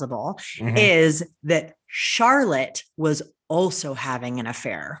plausible, is that Charlotte was also having an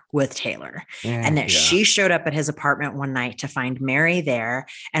affair with Taylor and that she showed up at his apartment one night to find Mary there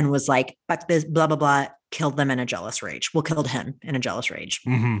and was like, fuck this, blah, blah, blah, killed them in a jealous rage. Well, killed him in a jealous rage.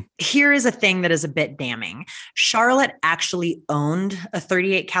 Here is a thing that is a bit damning. Charlotte actually owned a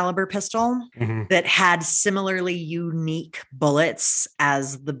 38 caliber pistol that had similarly unique bullets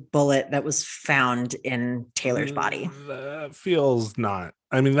as the bullet that was found in Taylor's body. That feels not,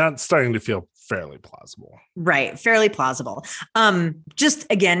 I mean, that's starting to feel fairly plausible. Right. Fairly plausible. Just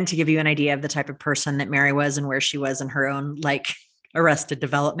again, to give you an idea of the type of person that Mary was and where she was in her own Arrested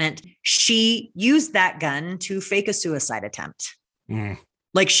Development, she used that gun to fake a suicide attempt.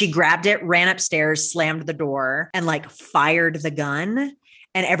 Like she grabbed it, ran upstairs, slammed the door and fired the gun.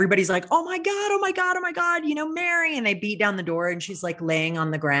 And everybody's like, oh my God, oh my God, oh my God, Mary. And they beat down the door and she's laying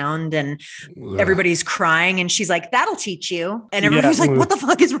on the ground and everybody's crying. And she's like, that'll teach you. And everybody's like, what the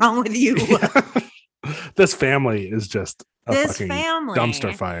fuck is wrong with you? This family is just a fucking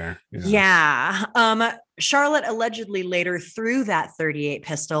dumpster fire. Yeah. Charlotte allegedly later threw that 38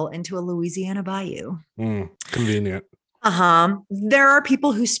 pistol into a Louisiana bayou. Convenient. There are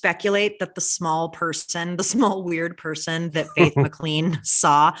people who speculate that the small weird person that Faith McLean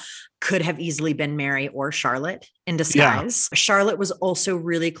saw could have easily been Mary or Charlotte in disguise. Yeah. Charlotte was also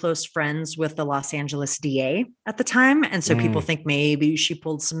really close friends with the Los Angeles DA at the time. And so people think maybe she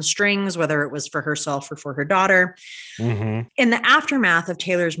pulled some strings, whether it was for herself or for her daughter. In the aftermath of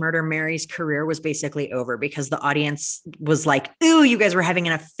Taylor's murder, Mary's career was basically over because the audience was like, ooh, you guys were having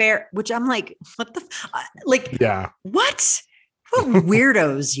an affair, which I'm like, what the, what? What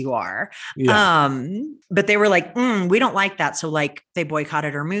weirdos you are. But they were like, we don't like that. So they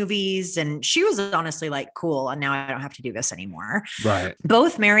boycotted her movies and she was honestly cool. And now I don't have to do this anymore. Right.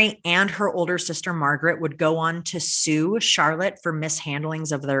 Both Mary and her older sister, Margaret, would go on to sue Charlotte for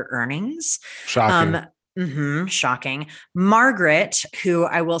mishandlings of their earnings. Shocking. Shocking. Margaret, who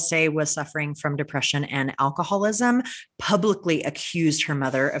I will say was suffering from depression and alcoholism, publicly accused her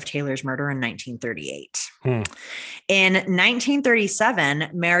mother of Taylor's murder in 1938. In 1937,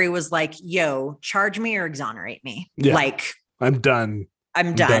 Mary was like, yo, charge me or exonerate me. I'm done.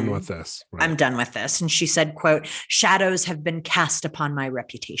 I'm done with this. Right. I'm done with this. And she said, quote, shadows have been cast upon my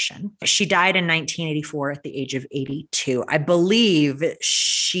reputation. She died in 1984 at the age of 82. I believe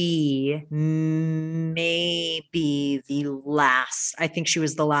she may be the last. I think she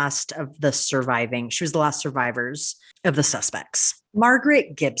was the last of the surviving. She was the last survivors of the suspects.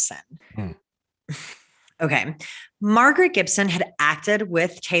 Margaret Gibson. Okay. Margaret Gibson had acted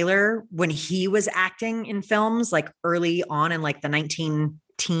with Taylor when he was acting in films early on in the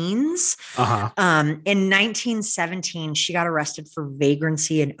 19-teens. In 1917, she got arrested for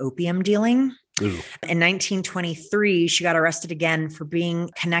vagrancy and opium dealing. Ooh. In 1923, she got arrested again for being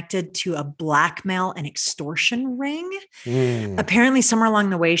connected to a blackmail and extortion ring. Apparently, somewhere along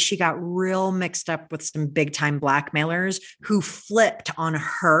the way, she got real mixed up with some big time blackmailers who flipped on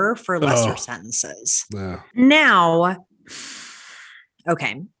her for lesser sentences. Now,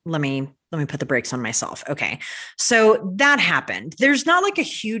 okay, let me put the brakes on myself. Okay. So that happened. There's not a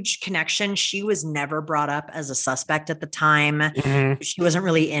huge connection. She was never brought up as a suspect at the time. She wasn't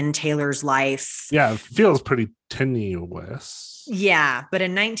really in Taylor's life. Yeah. It feels pretty tenuous. Yeah. But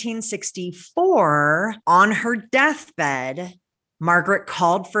in 1964, on her deathbed, Margaret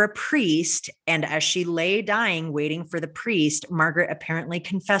called for a priest. And as she lay dying, waiting for the priest, Margaret apparently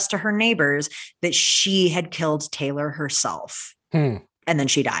confessed to her neighbors that she had killed Taylor herself. And then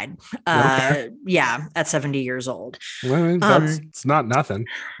she died. At 70 years old. Well, it's not nothing.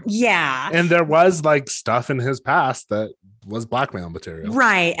 Yeah. And there was stuff in his past that was blackmail material.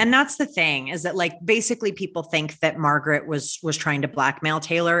 Right. And that's the thing is that basically people think that Margaret was trying to blackmail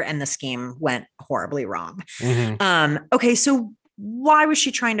Taylor and the scheme went horribly wrong. Okay. So why was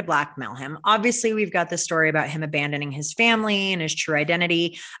she trying to blackmail him? Obviously, we've got this story about him abandoning his family and his true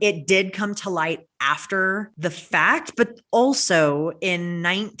identity. It did come to light after the fact, but also in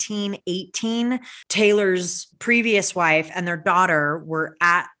 1918, Taylor's previous wife and their daughter were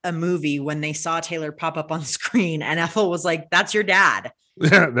at a movie when they saw Taylor pop up on screen, and Ethel was like, "That's your dad."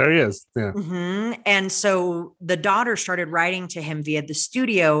 Yeah, there he is. Yeah. Mm-hmm. And so the daughter started writing to him via the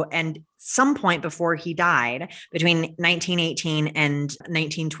studio, and some point before he died, between 1918 and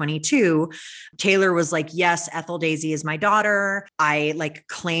 1922, Taylor was like, "Yes, Ethel Daisy is my daughter. I like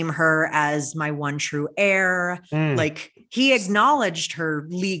claim her as my one true heir." Like, he acknowledged her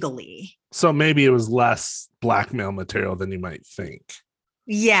legally. So maybe it was less blackmail material than you might think.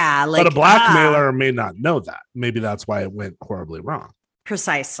 Yeah. Like, but a blackmailer may not know that. Maybe that's why it went horribly wrong.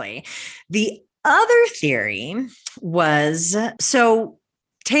 Precisely. The other theory was, so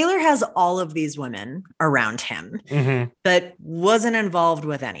Taylor has all of these women around him, but wasn't involved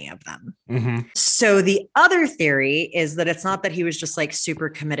with any of them. So the other theory is that it's not that he was just like super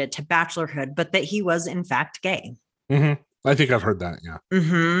committed to bachelorhood, but that he was in fact gay. I think I've heard that. Yeah.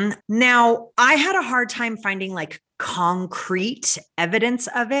 Now, I had a hard time finding like concrete evidence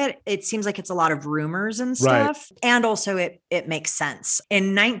of it. It seems like it's a lot of rumors and stuff. Right. And also it makes sense.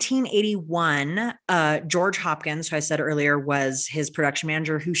 In 1981, George Hopkins, who I said earlier was his production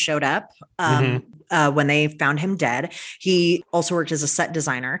manager who showed up when they found him dead. He also worked as a set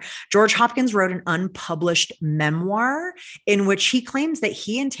designer. George Hopkins wrote an unpublished memoir in which he claims that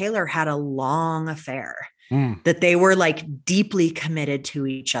he and Taylor had a long affair. That they were like deeply committed to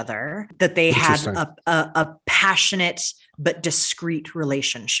each other, that they had a passionate but discreet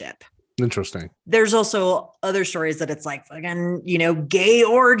relationship. Interesting. There's also other stories that it's like fucking, gay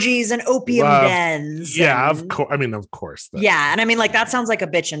orgies and opium dens. Yeah, of course. I mean, of course. Yeah. And I mean, like, that sounds like a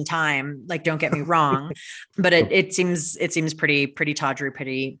bitch in time. Like, don't get me wrong, but it seems pretty tawdry,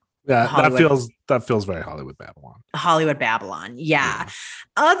 pretty. Yeah, that feels very Hollywood Babylon. Hollywood Babylon. Yeah.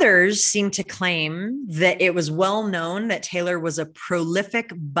 Others seem to claim that it was well known that Taylor was a prolific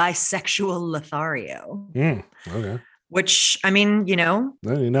bisexual Lothario. Okay. Which, I mean,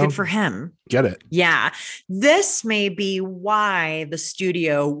 good for him. Get it. Yeah. This may be why the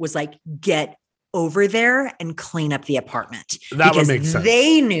studio was like, get over there and clean up the apartment. That would make sense.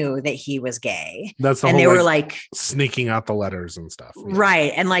 They knew that he was gay. That's the and whole, they were like sneaking out the letters and stuff. Yeah.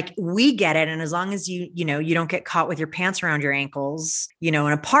 Right. And like, we get it. And as long as you don't get caught with your pants around your ankles, in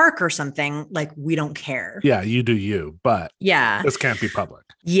a park or something, like, we don't care. Yeah, you do you, but yeah, this can't be public.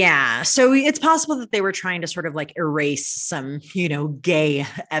 Yeah. So it's possible that they were trying to sort of like erase some, gay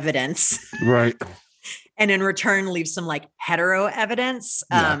evidence. Right. And in return, leave some like hetero evidence.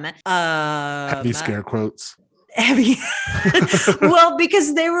 Heavy scare quotes. Heavy. Well,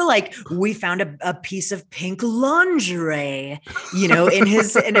 because they were like, we found a piece of pink lingerie, in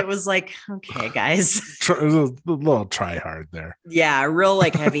his, and it was like, okay, guys. It was a little try hard there. Yeah, real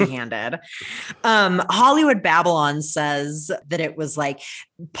like heavy handed. Hollywood Babylon says that it was like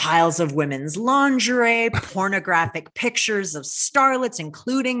piles of women's lingerie, pornographic pictures of starlets,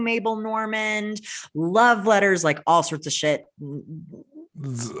 including Mabel Normand, love letters, like all sorts of shit.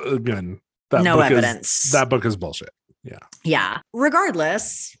 Again. No evidence. That book is bullshit. Yeah. Yeah.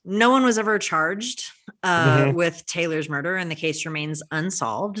 Regardless, no one was ever charged with Taylor's murder, and the case remains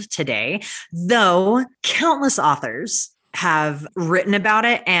unsolved today, though countless authors have written about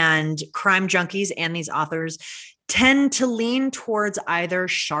it, and crime junkies and these authors tend to lean towards either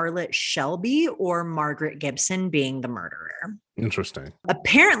Charlotte Shelby or Margaret Gibson being the murderer. Interesting.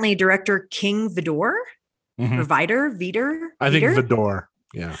 Apparently, director King Vidor, or Vider? I think Vidor.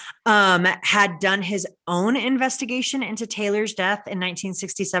 Yeah. Had done his own investigation into Taylor's death in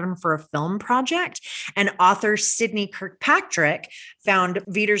 1967 for a film project, and author Sidney Kirkpatrick found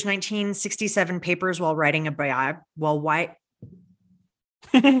Vider's 1967 papers while writing a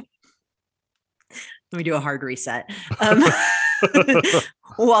Let me do a hard reset.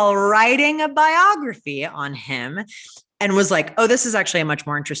 While writing a biography on him, and was like, oh, this is actually a much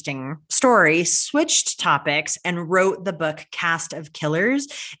more interesting story, switched topics and wrote the book Cast of Killers,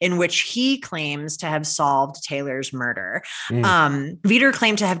 in which he claims to have solved Taylor's murder. Vider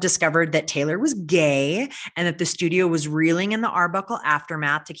claimed to have discovered that Taylor was gay and that the studio was reeling in the Arbuckle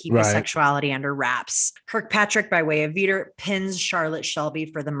aftermath to keep his sexuality under wraps. Kirkpatrick, by way of Vider, pins Charlotte Shelby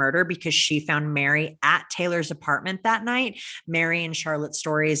for the murder because she found Mary at Taylor's apartment that night. Mary and Charlotte's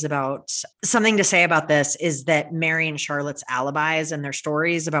stories about something to say about this is that Mary and Charlotte's alibis and their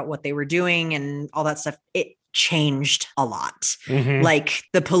stories about what they were doing and all that stuff, it changed a lot. Like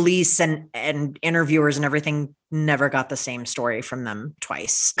the police and interviewers and everything never got the same story from them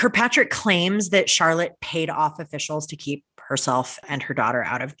twice. Kirkpatrick claims that Charlotte paid off officials to keep herself and her daughter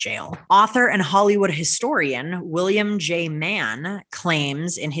out of jail. Author and Hollywood historian William J. Mann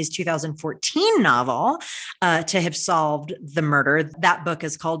claims in his 2014 novel to have solved the murder. That book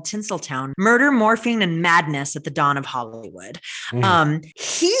is called Tinseltown: Murder, Morphine, and Madness at the Dawn of Hollywood. And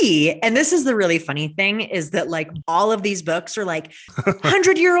this is the really funny thing, is that like all of these books are like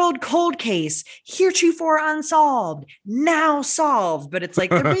 100-year-old cold case, heretofore unsolved, now solved. But it's like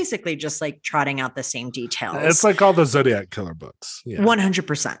they're basically just like trotting out the same details. It's like all the Zodiac Killer books.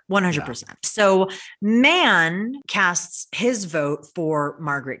 100%. 100%. Yeah. So Mann casts his vote for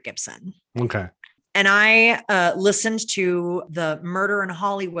Margaret Gibson. Okay. And I listened to the Murder in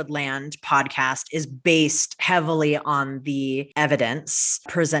Hollywoodland podcast, is based heavily on the evidence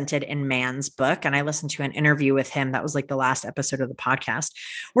presented in Mann's book. And I listened to an interview with him. That was like the last episode of the podcast,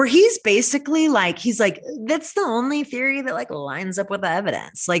 where he's basically like, that's the only theory that like lines up with the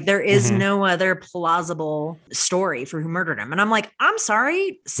evidence. Like there is no other plausible story for who murdered him. And I'm like, I'm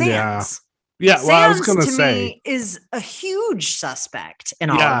sorry, Sands. Yeah, well, I was going to say, me is a huge suspect in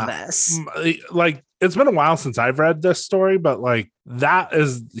all of this. Like, it's been a while since I've read this story, but like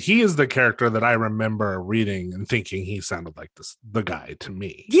he is the character that I remember reading and thinking he sounded like the guy to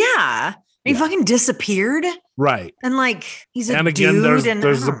me. Yeah. He fucking disappeared. Right. And like, he's a and again, dude.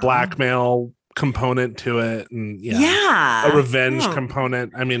 There's a blackmail component to it, and a revenge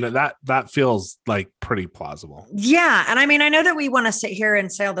component. I mean, that feels like pretty plausible. Yeah. And I mean, I know that we want to sit here and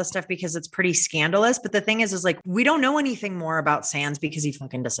say all this stuff because it's pretty scandalous, but the thing is like, we don't know anything more about Sands because he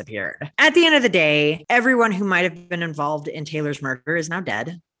fucking disappeared. At the end of the day, everyone who might have been involved in Taylor's murder is now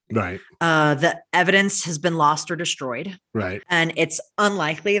dead. Right. The evidence has been lost or destroyed. Right. And it's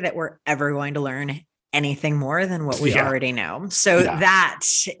unlikely that we're ever going to learn anything more than what we already know. So that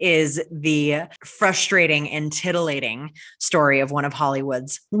is the frustrating and titillating story of one of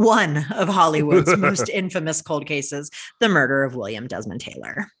Hollywood's most infamous cold cases, the murder of William Desmond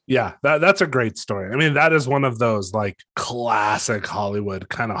Taylor. Yeah, that's a great story. I mean, that is one of those like classic Hollywood,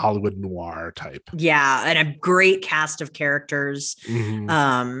 kind of Hollywood noir type. Yeah, and a great cast of characters.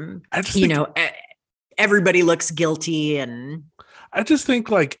 Everybody looks guilty, and I just think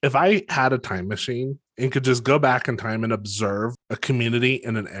like if I had a time machine and could just go back in time and observe a community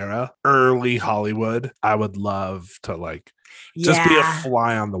in an era, early Hollywood, I would love to like just be a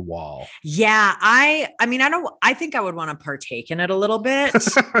fly on the wall. Yeah. I think I would want to partake in it a little bit.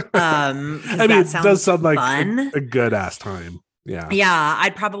 I mean, it does sound like a good ass time. Yeah. Yeah.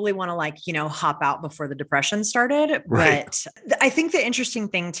 I'd probably want to like, hop out before the Depression started. Right. But I think the interesting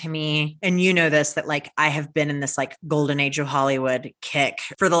thing to me, and this, that like I have been in this like golden age of Hollywood kick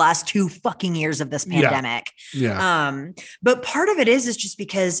for the last 2 fucking years of this pandemic. Yeah. But part of it is just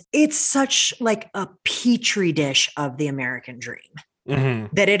because it's such like a petri dish of the American dream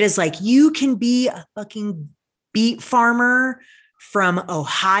that it is like, you can be a fucking beet farmer from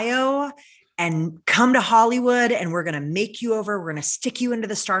Ohio and come to Hollywood, and we're going to make you over. We're going to stick you into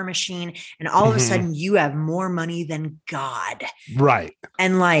the star machine. And all of a sudden you have more money than God. Right.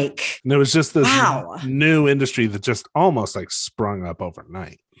 And like, and it was just this new industry that just almost like sprung up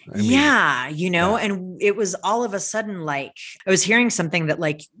overnight. And it was all of a sudden, like I was hearing something that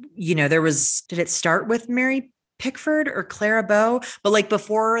like, did it start with Mary Pickford or Clara Bow? But like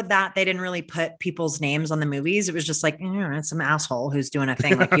before that, they didn't really put people's names on the movies. It was just like, it's some asshole who's doing a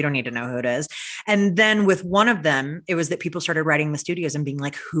thing. Like you don't need to know who it is. And then with one of them, it was that people started writing the studios and being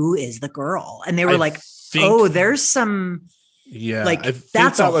like, who is the girl? And they were there's some, like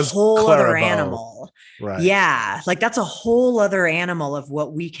that's a whole other animal. Right. Yeah. Like that's a whole other animal of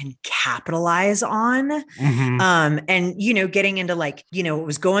what we can capitalize on. And, getting into like, what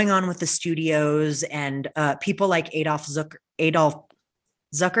was going on with the studios and people like Adolf Zucker,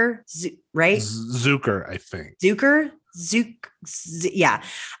 right? Zucker, I think. Yeah.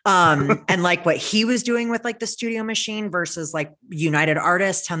 And like what he was doing with like the studio machine versus like United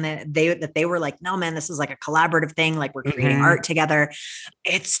Artists, and they were like, no, man, this is like a collaborative thing. Like we're creating art together.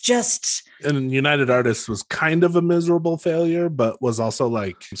 It's just. And United Artists was kind of a miserable failure, but was also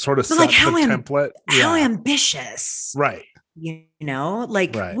like sort of set the template. How ambitious. Right.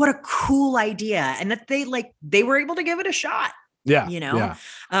 What a cool idea. And that they were able to give it a shot. Yeah.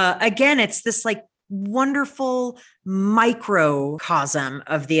 Again, it's this like wonderful microcosm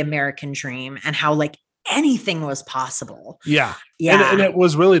of the American dream and how like anything was possible. Yeah. And it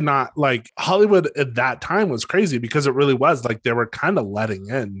was really not like Hollywood at that time was crazy because it really was like they were kind of letting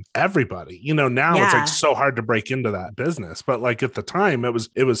in everybody. Now it's like so hard to break into that business, but like at the time it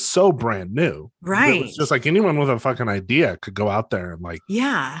was so brand new. Right. It was just like anyone with a fucking idea could go out there and like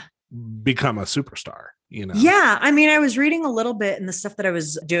become a superstar. you know? Yeah. I mean, I was reading a little bit in the stuff that I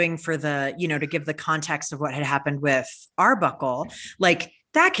was doing for the, to give the context of what had happened with Arbuckle. Like,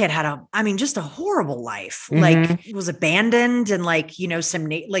 that kid had just a horrible life. Like, was abandoned and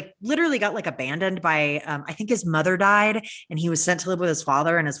literally got like abandoned by, I think his mother died and he was sent to live with his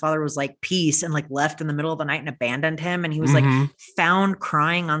father, and his father was like, peace, and like left in the middle of the night and abandoned him. And he was like found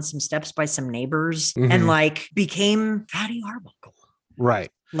crying on some steps by some neighbors and like became Fatty Arbuckle.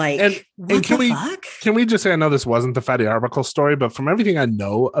 Right. Like, and can we just say, I know this wasn't the Fatty Arbuckle story, but from everything I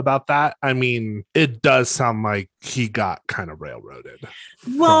know about that, I mean, it does sound like he got kind of railroaded.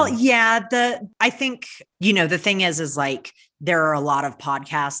 Well, yeah, I think, the thing is like, there are a lot of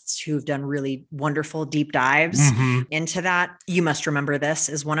podcasts who've done really wonderful deep dives into that. You Must Remember This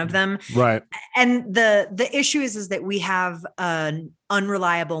is one of them. Right. And the issue is that we have an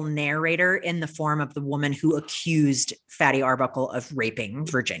unreliable narrator in the form of the woman who accused Fatty Arbuckle of raping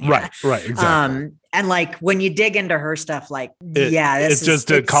Virginia. Right, exactly. And like, when you dig into her stuff, like,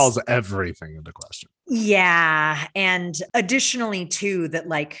 it calls everything into question. Yeah. And additionally too, that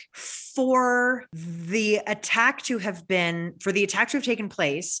like for the attack to have taken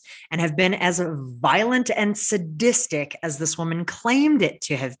place and have been as violent and sadistic as this woman claimed it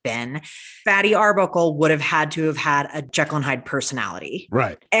to have been, Fatty Arbuckle would have had to have had a Jekyll and Hyde personality.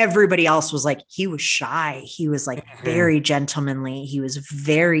 Right. Everybody else was like, he was shy. He was like very gentlemanly. He was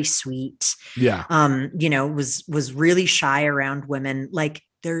very sweet. Yeah. Was really shy around women. Like,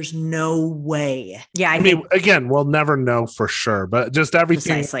 there's no way. Yeah. I mean, again, we'll never know for sure, but just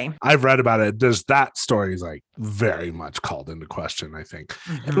everything precisely. I've read about it, just that story is like very much called into question, I think.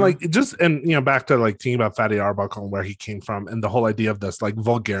 And like, back to like thinking about Fatty Arbuckle and where he came from and the whole idea of this like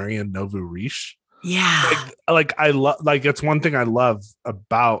Vulgarian nouveau riche. Yeah. Like I love, like, it's one thing I love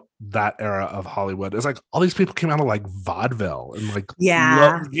about that era of Hollywood. It's like all these people came out of like vaudeville and like,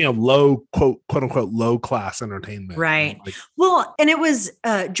 low quote unquote low class entertainment. Right. And it was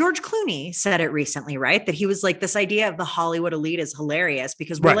George Clooney said it recently, right? That he was like, this idea of the Hollywood elite is hilarious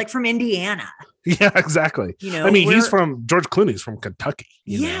because we're like from Indiana. Yeah, exactly. George Clooney's from Kentucky.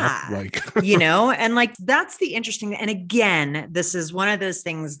 And like, that's the interesting. And again, this is one of those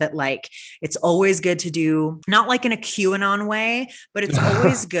things that like, it's always good to do, not like in a QAnon way, but it's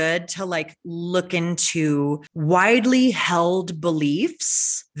always good to like look into widely held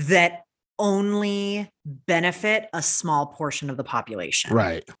beliefs that only benefit a small portion of the population.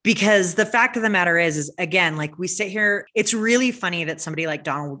 Right. Because the fact of the matter is again, like we sit here, it's really funny that somebody like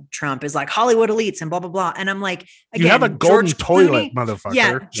Donald Trump is like Hollywood elites and blah, blah, blah. And I'm like, again, you have a golden toilet, motherfucker.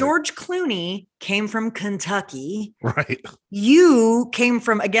 Yeah. George Clooney came from Kentucky. Right. You came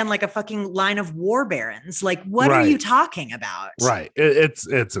from, again, like a fucking line of war barons. Like, what are you talking about? Right. It's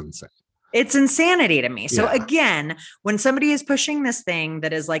insane. It's insanity to me. So again, when somebody is pushing this thing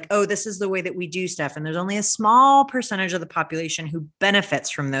that is like, oh, this is the way that we do stuff, and there's only a small percentage of the population who benefits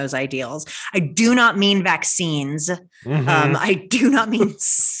from those ideals. I do not mean vaccines. I do not mean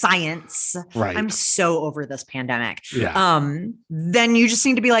science. Right. I'm so over this pandemic. Yeah. Then you just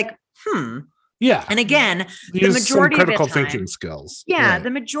need to be like, Yeah. And again, use the majority some critical of the time, thinking skills. Yeah,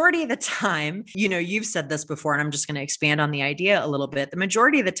 the majority of the time, you've said this before, and I'm just going to expand on the idea a little bit. The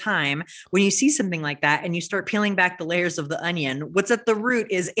majority of the time, when you see something like that and you start peeling back the layers of the onion, what's at the root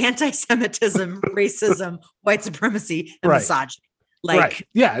is anti-Semitism, racism, white supremacy, and misogyny. Like,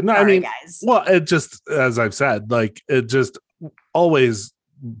 yeah, no, I mean, guys. Well, it just, as I've said, like, it just always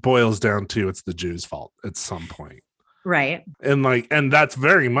boils down to it's the Jews' fault at some point. Right. And that's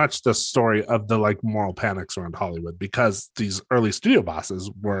very much the story of the like moral panics around Hollywood, because these early studio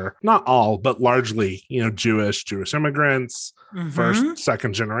bosses were not all, but largely, Jewish immigrants, first,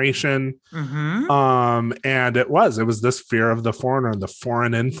 second generation. And it was this fear of the foreigner and the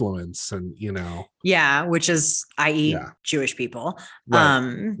foreign influence and, Yeah. Which is, i.e. Jewish people.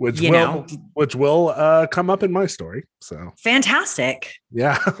 Right. Which will come up in my story. So fantastic.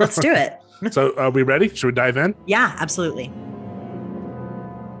 Yeah. Let's do it. So are we ready? Should we dive in? Yeah, absolutely.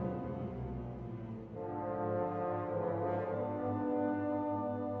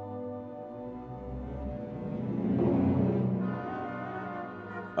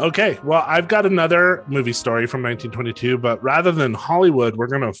 Okay, well, I've got another movie story from 1922, but rather than Hollywood, we're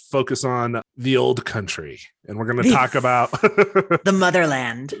going to focus on the old country, and we're going to talk about the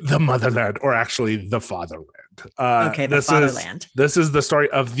motherland. The motherland, or actually the fatherland. The fatherland. This is the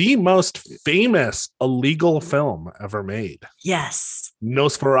story of the most famous illegal film ever made. Yes.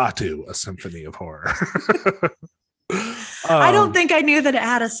 Nosferatu, A Symphony of Horror. I don't think I knew that it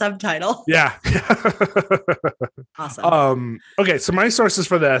had a subtitle. Yeah. Awesome. Okay, so my sources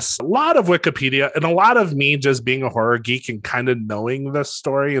for this, a lot of Wikipedia and a lot of me just being a horror geek and kind of knowing this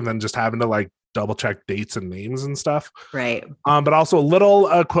story and then just having to like double check dates and names and stuff. Right. But also a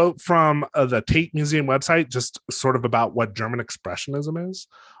little quote from the Tate Museum website, just sort of about what German Expressionism is.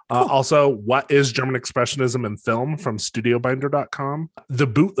 Cool. Also, what is German Expressionism in film from studiobinder.com. The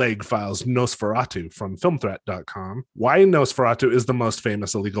bootleg files Nosferatu from filmthreat.com. Why Nosferatu is the most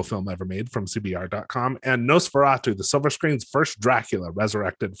famous illegal film ever made from CBR.com. And Nosferatu, the silver screen's first Dracula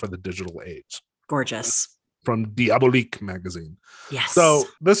resurrected for the digital age. Gorgeous. From Diabolique magazine. Yes. So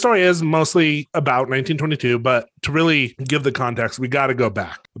this story is mostly about 1922, but to really give the context, we got to go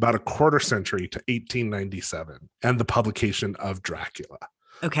back about a quarter century to 1897 and the publication of Dracula.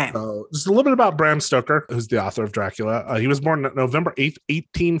 Okay. So just a little bit about Bram Stoker, who's the author of Dracula. He was born November 8th,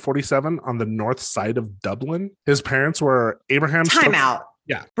 1847 on the north side of Dublin. His parents were Abraham Time Stoker. out.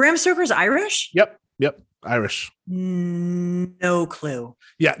 Yeah. Bram Stoker's Irish? Yep. Irish. No clue.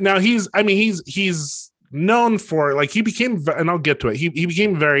 Yeah. Now he's known for, like, he became, and I'll get to it, he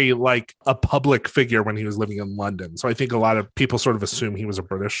became very like a public figure when he was living in London. So I think a lot of people sort of assume he was a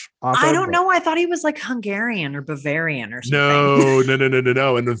British author. I don't know. I thought he was like Hungarian or Bavarian or something.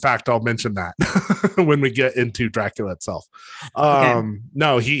 No. And in fact, I'll mention that when we get into Dracula itself.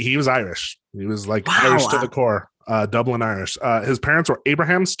 No, he was Irish. He was like Irish to the core. Dublin Irish. His parents were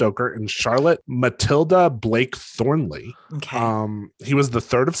Abraham Stoker and Charlotte Matilda Blake Thornley. Okay. He was the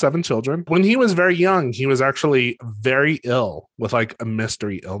third of 7 children. When he was very young, he was actually very ill with like a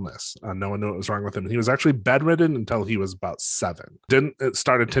mystery illness. No one knew what was wrong with him. He was actually bedridden until he was about 7. Didn't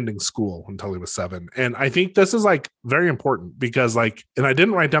start attending school until he was 7. And I think this is like very important because like, and I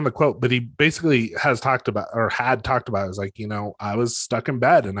didn't write down the quote, but he basically had talked about is like, I was stuck in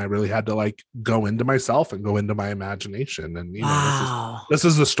bed and I really had to like go into myself and go into my imagination. And this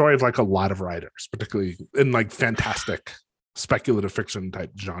is the story of like a lot of writers, particularly in like fantastic speculative fiction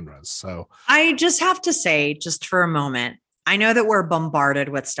type genres. So I just have to say, just for a moment, I know that we're bombarded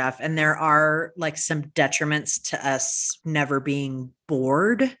with stuff and there are like some detriments to us never being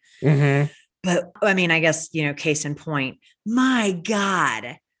bored. Mm-hmm. But I mean, I guess, case in point, my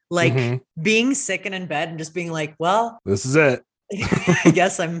God, like being sick and in bed and just being like, well, this is it. I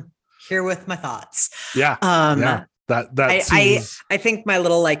guess I'm here with my thoughts. Yeah. I think my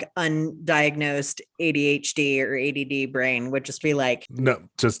little like undiagnosed ADHD or ADD brain would just be like, no,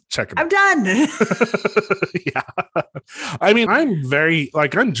 just check it. I'm done. Yeah. I mean, I'm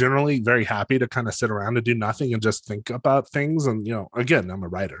generally very happy to kind of sit around and do nothing and just think about things. And, again, I'm a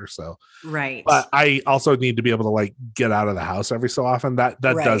writer, so. Right. But I also need to be able to like get out of the house every so often. That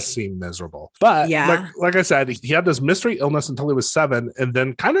right. does seem miserable. But like I said, he had this mystery illness until he was 7 and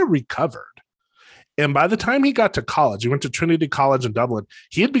then kind of recovered. And by the time he got to college, he went to Trinity College in Dublin.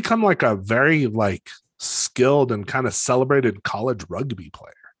 He had become like a very like skilled and kind of celebrated college rugby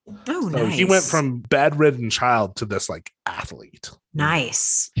player. Oh, so nice. He went from bedridden child to this like athlete.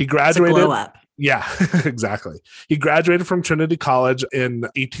 Nice. He graduated. It's a glow up. Yeah, exactly. He graduated from Trinity College in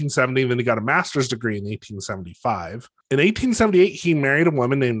 1870, and then he got a master's degree in 1875. In 1878, he married a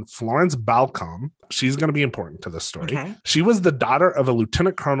woman named Florence Balcombe. She's going to be important to this story. Okay. She was the daughter of a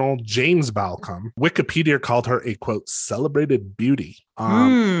Lieutenant Colonel James Balcombe. Wikipedia called her a, quote, celebrated beauty.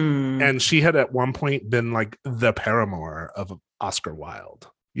 And she had at one point been like the paramour of Oscar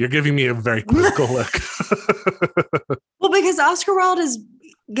Wilde. You're giving me a very critical look. Well, because Oscar Wilde is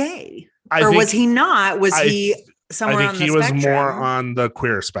gay. Was he not? Was he somewhere on the spectrum? I think he was more on the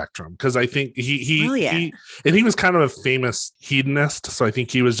queer spectrum because I think he was kind of a famous hedonist. So I think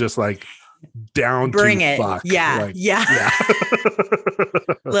he was just like down bring to it. Fuck. Yeah.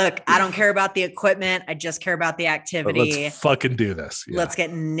 Look, I don't care about the equipment. I just care about the activity. Let's fucking do this. Yeah. Let's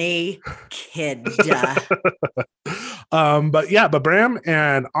get naked. But Bram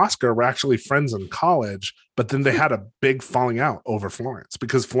and Oscar were actually friends in college, but then they had a big falling out over Florence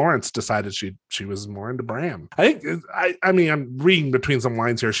because Florence decided she was more into Bram. I mean, I'm reading between some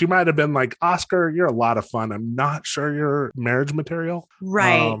lines here. She might have been like, Oscar, you're a lot of fun. I'm not sure you're marriage material.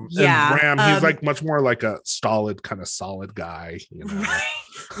 Right. And Bram, he's like much more like a stolid, kind of solid guy. Right.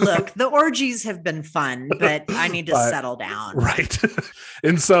 Look, the orgies have been fun, but I need to settle down. Right.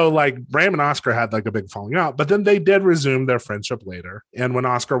 And so like Bram and Oscar had like a big falling out, but then they did resume their friendship later. And when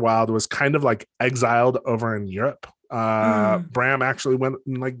Oscar Wilde was kind of like exiled over in Europe, Bram actually went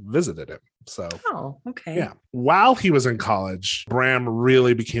and like visited him. So, okay. Yeah. While he was in college, Bram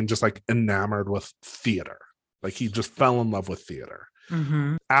really became just like enamored with theater. Like he just fell in love with theater.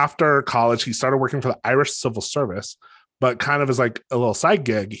 Mm-hmm. After college, he started working for the Irish Civil Service, but kind of as like a little side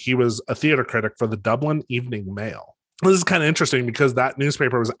gig, he was a theater critic for the Dublin Evening Mail. This is kind of interesting because that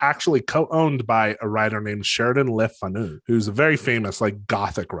newspaper was actually co-owned by a writer named Sheridan Le Fanu, who's a very famous like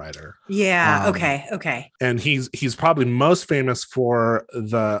Gothic writer. Yeah. Okay. And he's probably most famous for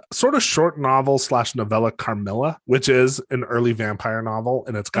the sort of short novel / novella Carmilla, which is an early vampire novel,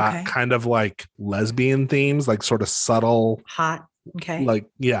 and it's got kind of like lesbian themes, like sort of subtle, hot. Okay. Like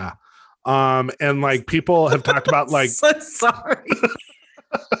yeah. And like people have talked about like so sorry.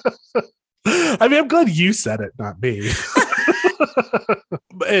 I mean, I'm glad you said it, not me.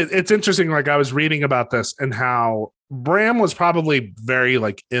 It's interesting. Like I was reading about this and how Bram was probably very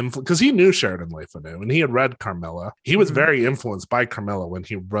like because he knew Sheridan Le Fanu and he had read Carmilla. He was very influenced by Carmilla when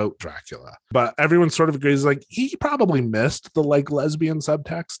he wrote Dracula. But everyone sort of agrees like he probably missed the like lesbian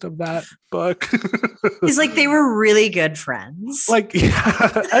subtext of that book. He's like, they were really good friends. Like,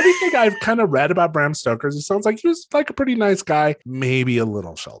 yeah, everything I've kind of read about Bram Stoker, it sounds like he was like a pretty nice guy, maybe a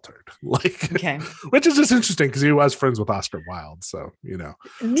little sheltered. Like, which is just interesting because he was friends with Oscar Wilde. So, you know.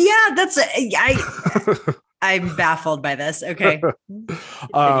 Yeah, that's I'm baffled by this. Okay.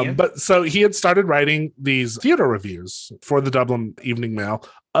 But so he had started writing these theater reviews for the Dublin Evening Mail.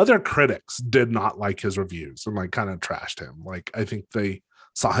 Other critics did not like his reviews and like kind of trashed him. Like I think they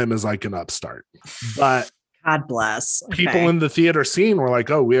saw him as like an upstart. But God bless. People in the theater scene were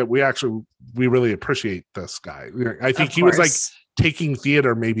like, oh, we really appreciate this guy. I think he was like taking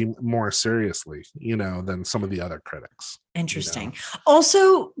theater maybe more seriously, you know, than some of the other critics. Interesting. You know?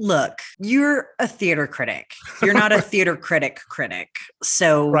 Also, look, you're a theater critic. You're not a theater critic.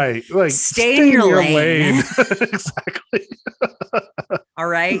 So right, like stay in your lane. Exactly. All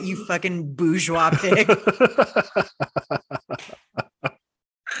right, you fucking bourgeois pig.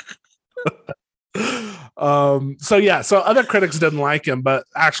 So other critics didn't like him, but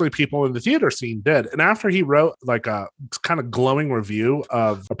actually people in the theater scene did. And after he wrote like a kind of glowing review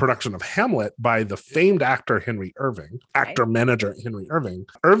of a production of Hamlet by the famed actor Henry Irving, actor-manager Henry Irving,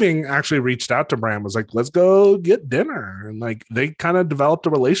 Irving actually reached out to Bram, was like, let's go get dinner. And like they kind of developed a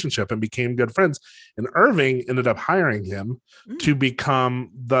relationship and became good friends. And Irving ended up hiring him to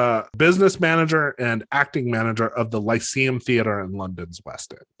become the business manager and acting manager of the Lyceum Theatre in London's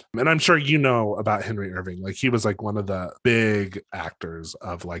West End. And I'm sure you know about Henry Irving. Like he was like one of the big actors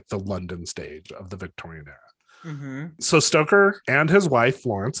of like the London stage of the Victorian era. So Stoker and his wife,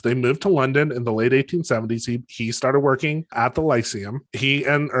 Florence, they moved to London in the late 1870s. He started working at the Lyceum. He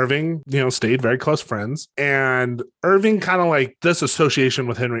and Irving, you know, stayed very close friends. And Irving kind of like this association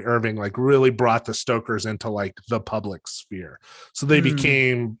with Henry Irving, like really brought the Stokers into like the public sphere. So they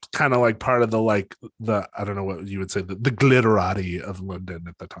became kind of like part of the, like the, I don't know what you would say, the glitterati of London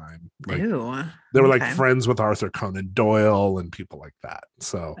at the time. Like, they were like friends with Arthur Conan Doyle and people like that.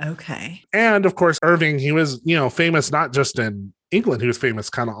 So, and of course, Irving, he was, you know, famous not just in England, he was famous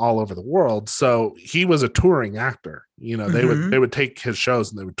kind of all over the world. So he was a touring actor. You know, they would take his shows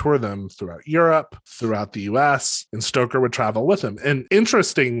and they would tour them throughout Europe, throughout the US, and Stoker would travel with him. And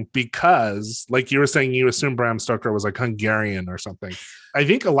interesting because, like you were saying, you assume Bram Stoker was like Hungarian or something. I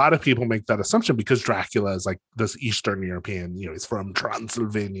think a lot of people make that assumption because Dracula is like this Eastern European, you know, he's from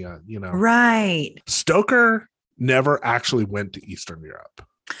Transylvania, you know. Right. Stoker never actually went to Eastern Europe.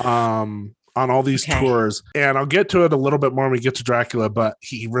 On all these tours, and I'll get to it a little bit more when we get to Dracula, but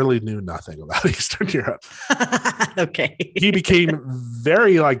he really knew nothing about Eastern Europe. He became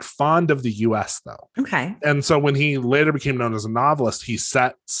very like fond of the US though. And so when he later became known as a novelist, he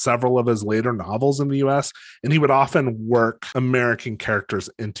set several of his later novels in the US, and he would often work American characters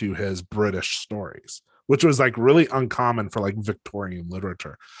into his British stories, which was like really uncommon for like Victorian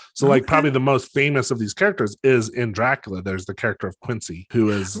literature. So like probably the most famous of these characters is in Dracula. There's the character of Quincy, who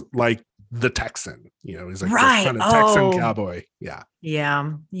is like the Texan, you know, he's like the kind of Texan cowboy. Yeah.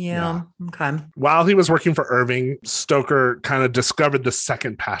 Okay. While he was working for Irving, Stoker kind of discovered the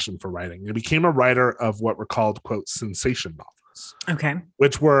second passion for writing. He became a writer of what were called, quote, sensation novels.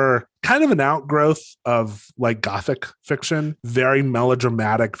 Which were kind of an outgrowth of like Gothic fiction, very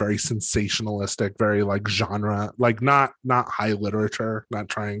melodramatic, very sensationalistic, very like genre, like not high literature, not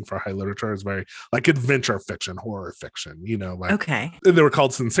trying for high literature. It's very like adventure fiction, horror fiction, you know, like they were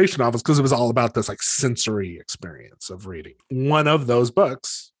called sensation novels because it was all about this like sensory experience of reading. One of those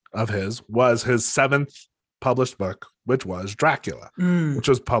books of his was his seventh published book, which was Dracula, which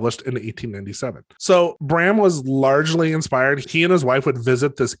was published in 1897. So Bram was largely inspired. He and his wife would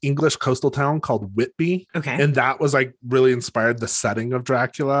visit this English coastal town called Whitby. And that was like really inspired the setting of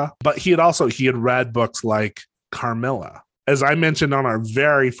Dracula. But he had read books like Carmilla, as I mentioned on our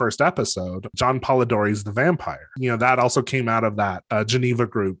very first episode, John Polidori's The Vampire. That also came out of that Geneva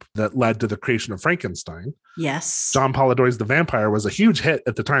group that led to the creation of Frankenstein. Yes. John Polidori's The Vampire was a huge hit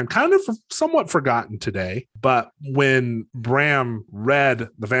at the time, kind of somewhat forgotten today. But when Bram read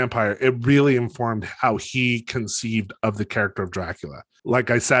The Vampire, it really informed how he conceived of the character of Dracula.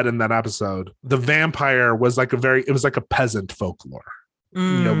 Like I said in that episode, the vampire was like a peasant folklore.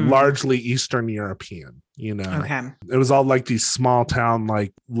 Largely Eastern European, Okay. It was all like these small town,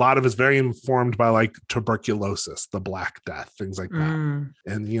 like a lot of it's very informed by like tuberculosis, the Black Death, things like that.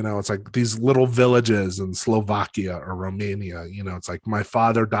 And, it's like these little villages in Slovakia or Romania, it's like my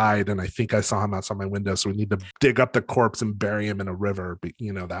father died and I think I saw him outside my window. So we need to dig up the corpse and bury him in a river,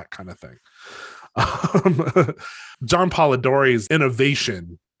 that kind of thing. John Polidori's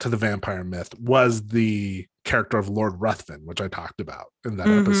innovation to the vampire myth was the character of Lord Ruthven, which I talked about in that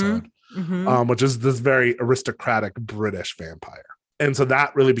episode, which is this very aristocratic British vampire. And so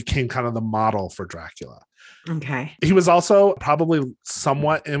that really became kind of the model for Dracula. Okay. He was also probably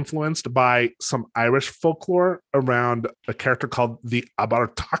somewhat influenced by some Irish folklore around a character called the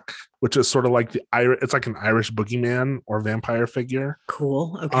Abartach, which is sort of like it's like an Irish boogeyman or vampire figure.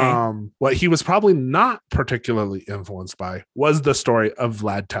 Cool. Okay. What he was probably not particularly influenced by was the story of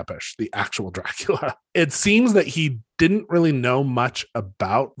Vlad Tepes, the actual Dracula. It seems that he didn't really know much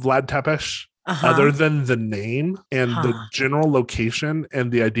about Vlad Tepes. Other than the name and the general location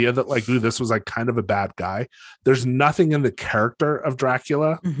and the idea that like, ooh, this was like kind of a bad guy. There's nothing in the character of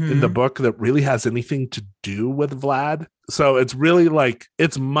Dracula in the book that really has anything to do with Vlad. So it's really like,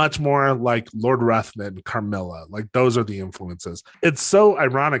 it's much more like Lord Ruthven, Carmilla, like those are the influences. It's so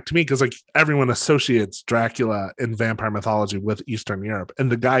ironic to me because like everyone associates Dracula in vampire mythology with Eastern Europe.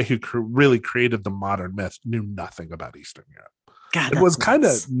 And the guy who really created the modern myth knew nothing about Eastern Europe. God, it was kind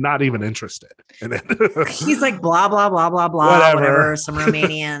of not even interested in it. He's like, blah, blah, blah, blah, blah, whatever. Some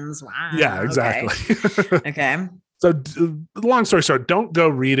Romanians. Wow. Yeah, exactly. Okay. So long story short, don't go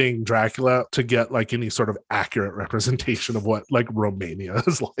reading Dracula to get like any sort of accurate representation of what like Romania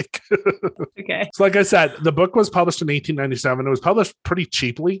is like. Okay. So like I said, the book was published in 1897. It was published pretty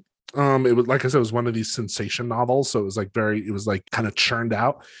cheaply. It was, like I said, it was one of these sensation novels. So it was like kind of churned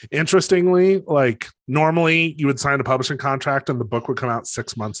out. Interestingly, like normally you would sign a publishing contract and the book would come out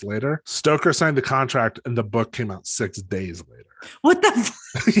 6 months later. Stoker signed the contract and the book came out 6 days later. What the?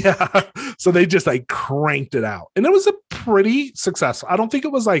 Yeah. So they just like cranked it out and it was a pretty successful. I don't think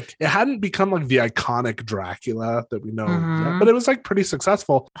it was like, it hadn't become like the iconic Dracula that we know yet, but it was like pretty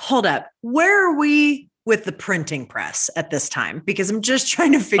successful. Hold up. Where are we with the printing press at this time? Because I'm just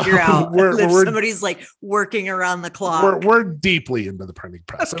trying to figure out if somebody's like working around the clock. We're deeply into the printing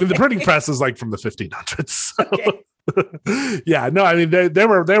press. Okay. I mean, the printing press is like from the 1500s. So. Okay. Yeah, no, I mean they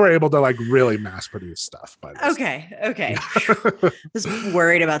were able to like really mass produce stuff. Okay. Just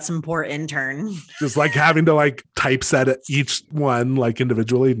worried about some poor intern. Just like having to like typeset each one like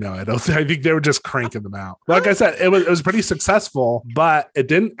individually. No, I think they were just cranking them out. Like I said, it was pretty successful, but it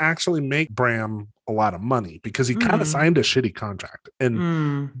didn't actually make Bram a lot of money because he kind of signed a shitty contract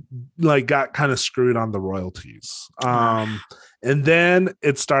and like got kind of screwed on the royalties. And then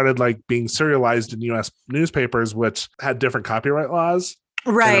it started like being serialized in US newspapers, which had different copyright laws.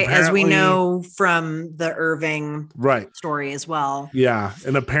 Right. As we know from the Irving story as well. Yeah.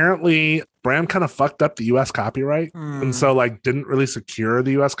 And apparently Bram kind of fucked up the US copyright. And so like didn't really secure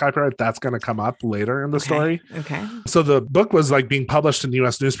the US copyright. That's going to come up later in the story. Okay. So the book was like being published in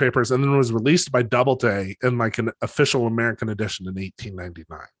US newspapers and then was released by Doubleday in like an official American edition in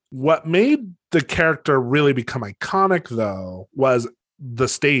 1899. What made the character really become iconic though was the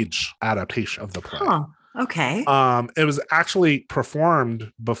stage adaptation of the play. Huh. Okay. It was actually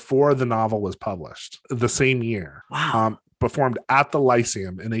performed before the novel was published the same year. Wow. Performed at the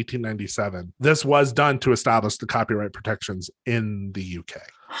Lyceum in 1897. This was done to establish the copyright protections in the UK.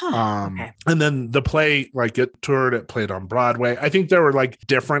 Okay. And then the play, like it toured, it played on Broadway. I think there were like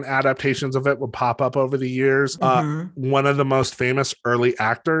different adaptations of it would pop up over the years. One of the most famous early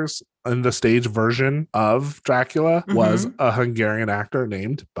actors in the stage version of Dracula was a Hungarian actor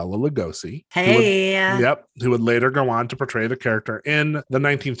named Bela Lugosi. Who would later go on to portray the character in the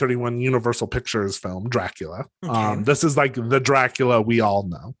 1931 Universal Pictures film Dracula. Okay. This is like the Dracula we all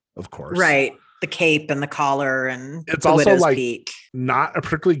know, of course. Right. The cape and the collar and it's the also widow's like peak. Not a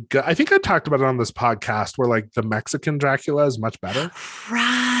particularly good. I think I talked about it on this podcast where like the Mexican Dracula is much better.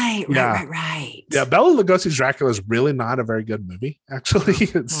 Right. Yeah, Bela Lugosi's Dracula is really not a very good movie. Actually,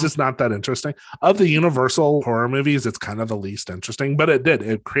 it's just not that interesting. Of the Universal horror movies, it's kind of the least interesting, but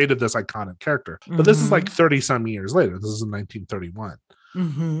it created this iconic character. But this is like 30 some years later. This is in 1931.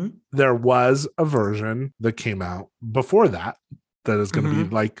 There was a version that came out before that is going to be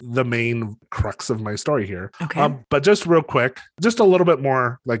like the main crux of my story here. Okay. But just real quick, just a little bit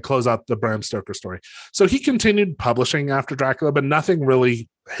more, like close out the Bram Stoker story. So he continued publishing after Dracula, but nothing really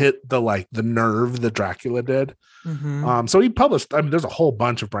hit the nerve that Dracula did. So he published, there's a whole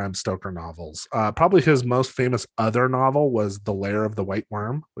bunch of Bram Stoker novels. Probably his most famous other novel was The Lair of the White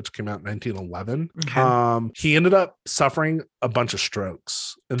Worm, which came out in 1911. Okay. He ended up suffering a bunch of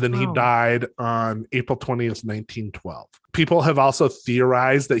strokes, and then he died on April 20th, 1912. People have also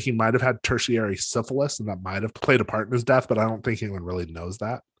theorized that he might have had tertiary syphilis, and that might have played a part in his death, but I don't think anyone really knows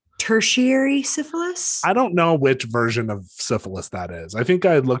that. Tertiary syphilis? I don't know which version of syphilis that is. I think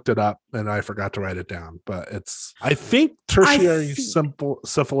I looked it up and I forgot to write it down, but I think tertiary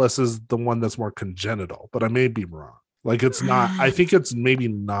syphilis is the one that's more congenital, but I may be wrong. Like it's not, I think it's maybe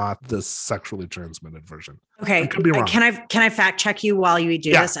not the sexually transmitted version. Okay. I could be wrong. Can I fact check you while you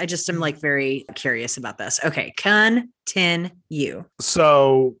do this? I just am very curious about this. Okay. Continue.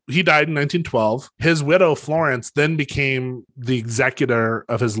 So he died in 1912. His widow, Florence, then became the executor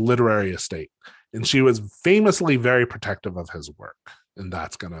of his literary estate. And she was famously very protective of his work. And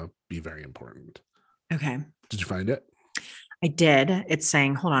that's going to be very important. Okay. Did you find it? I did. It's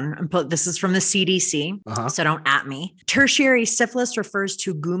saying, hold on. This is from the CDC, so don't at me. Tertiary syphilis refers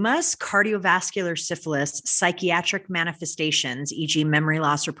to GUMAS, cardiovascular syphilis, psychiatric manifestations, e.g. memory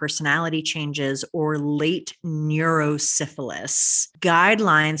loss or personality changes, or late neurosyphilis.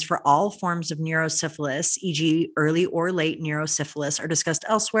 Guidelines for all forms of neurosyphilis, e.g. early or late neurosyphilis, are discussed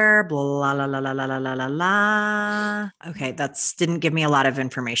elsewhere. Blah, la, la, la, la, la, la, la, la. Okay, didn't give me a lot of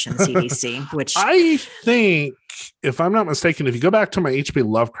information, CDC, which I think, if I'm not mistaken, if you go back to my H.P.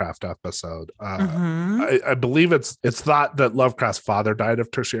 Lovecraft episode, I believe it's thought that Lovecraft's father died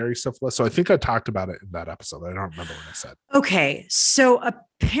of tertiary syphilis. So I think I talked about it in that episode. I don't remember what I said. Okay. So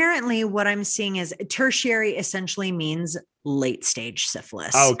apparently what I'm seeing is tertiary essentially means late stage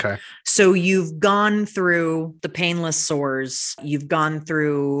syphilis. Oh, okay. So you've gone through the painless sores. You've gone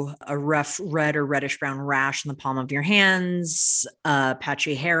through a rough red or reddish brown rash in the palm of your hands,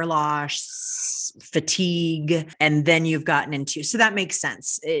 patchy hair loss, fatigue, and then you've gotten into, so that makes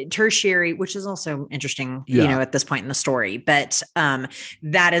sense. Tertiary, which is also interesting, at this point in the story, but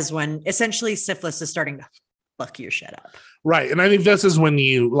that is when essentially syphilis is starting to fuck your shit up. Right. And I think this is when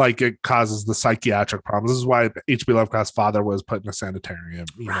it causes the psychiatric problems. This is why H.P. Lovecraft's father was put in a sanitarium.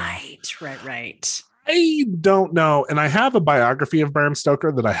 Right. I don't know. And I have a biography of Bram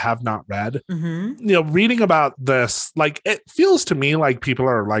Stoker that I have not read. Reading about this, it feels to me like people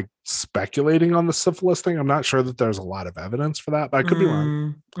are speculating on the syphilis thing. I'm not sure that there's a lot of evidence for that, but I could be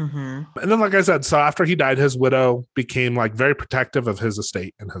wrong. And then, like I said, so after he died, his widow became very protective of his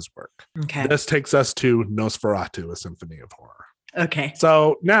estate and his work. Okay. This takes us to Nosferatu, A Symphony of Horror. Okay.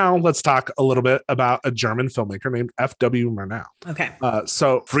 So now let's talk a little bit about a German filmmaker named F.W. Murnau. Okay.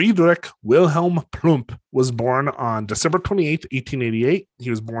 So Friedrich Wilhelm Plump was born on December 28th, 1888. He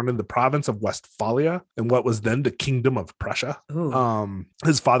was born in the province of Westphalia in what was then the Kingdom of Prussia.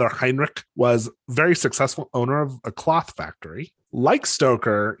 His father, Heinrich, was a very successful owner of a cloth factory. Like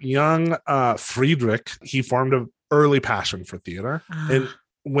Stoker, young Friedrich, he formed an early passion for theater. And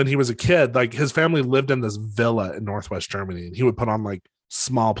when he was a kid, his family lived in this villa in Northwest Germany, and he would put on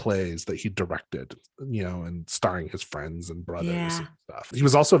small plays that he directed, and starring his friends and brothers and stuff. He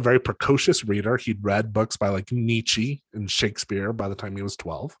was also a very precocious reader. He'd read books by Nietzsche and Shakespeare by the time he was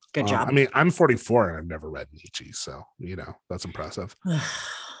 12. Good job. I'm 44 and I've never read Nietzsche, so that's impressive.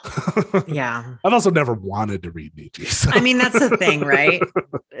 Yeah. I've also never wanted to read Nietzsche. So. That's the thing, right?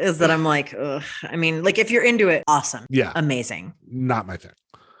 Is that I'm ugh. If you're into it, awesome. Yeah. Amazing. Not my thing.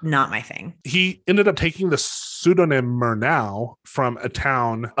 Not my thing. He ended up taking the pseudonym Murnau from a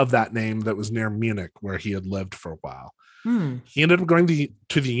town of that name that was near Munich, where he had lived for a while. He ended up going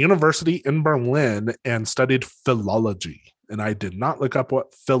to the university in Berlin and studied philology. And I did not look up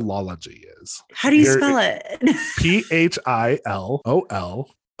what philology is. How do you spell it?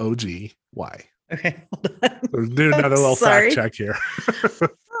 Philology. Okay. So do another little fact check here.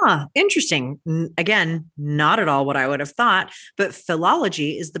 Interesting. Again, not at all what I would have thought, but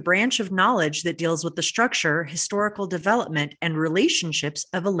philology is the branch of knowledge that deals with the structure, historical development, and relationships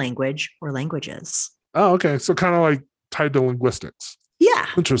of a language or languages. Oh, okay. So kind of tied to linguistics. Yeah.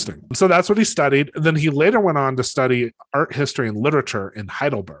 Interesting. So that's what he studied. Then he later went on to study art history and literature in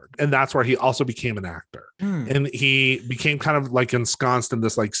Heidelberg. And that's where he also became an actor. And he became kind of ensconced in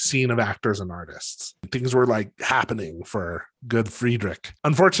this scene of actors and artists. Things were happening for good Friedrich.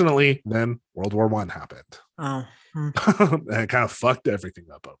 Unfortunately, then World War I happened. Oh. And it kind of fucked everything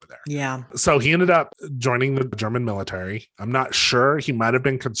up over there. Yeah. So he ended up joining the German military. I'm not sure. He might have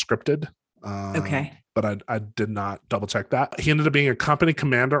been conscripted. Okay. But I did not double check that. He ended up being a company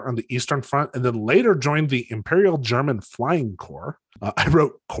commander on the Eastern Front and then later joined the Imperial German Flying Corps. I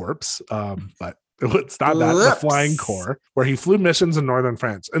wrote Corps, but it's not that. The Flying Corps, where he flew missions in northern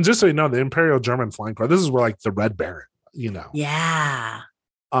France. And just so you know, the Imperial German Flying Corps, this is where like the Red Baron, Yeah.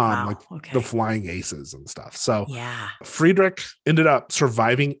 Wow. Like the flying aces and stuff. So yeah, Friedrich ended up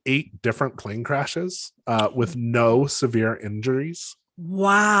surviving 8 different plane crashes with no severe injuries.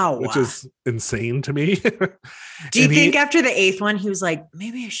 Wow. Which is insane to me. Do you think after the 8th one, he was like,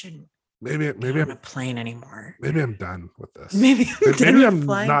 maybe I shouldn't maybe I'm on a plane anymore? Maybe I'm done with this. Maybe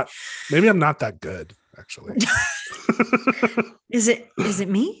I'm not that good, actually. Is it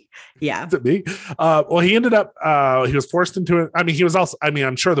me? Yeah. Is it me? Well, he ended up he was forced into it. I mean, he was also,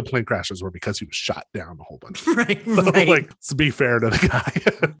 I'm sure the plane crashes were because he was shot down a whole bunch. Right. Like, to be fair to the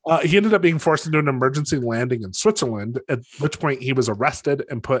guy. He ended up being forced into an emergency landing in Switzerland, at which point he was arrested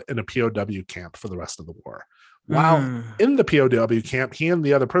and put in a POW camp for the rest of the war. While in the POW camp, he and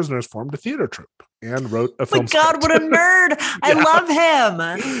the other prisoners formed a theater troupe and wrote a film script. Oh my God, what a nerd. I love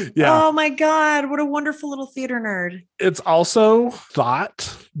him. Yeah. Oh my God, what a wonderful little theater nerd. It's also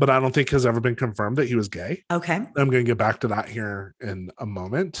thought, but I don't think has ever been confirmed, that he was gay. Okay. I'm going to get back to that here in a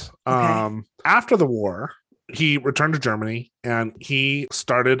moment. Okay. After the war, he returned to Germany and he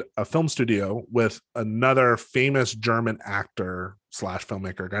started a film studio with another famous German actor /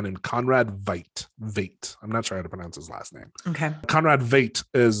 filmmaker, a guy named Conrad Veidt. I'm not sure how to pronounce his last name. Okay. Conrad Veidt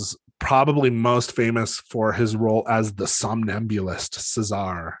is probably most famous for his role as the somnambulist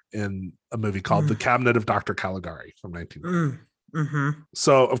Cesar in a movie called The Cabinet of Dr. Caligari from 1990.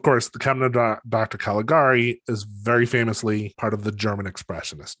 So, of course, The Cabinet of Dr. Caligari is very famously part of the German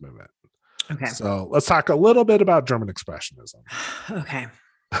Expressionist movement. Okay. So let's talk a little bit about German Expressionism. Okay.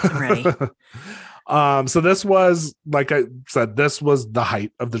 I'm ready. So this was, like I said, this was the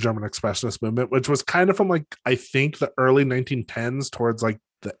height of the German Expressionist movement, which was kind of from like, I think the early 1910s towards like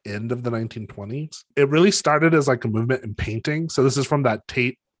the end of the 1920s. It really started as like a movement in painting. So this is from that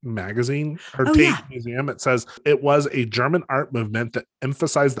Tate magazine or Tate Museum. It says it was a German art movement that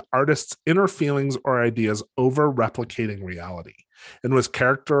emphasized the artist's inner feelings or ideas over replicating reality and was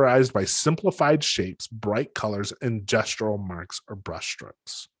characterized by simplified shapes, bright colors, and gestural marks or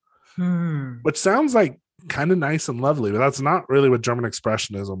brushstrokes. Which sounds like kind of nice and lovely, but that's not really what German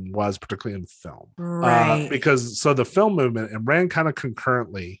Expressionism was, particularly in film. Right. Because the film movement, it ran kind of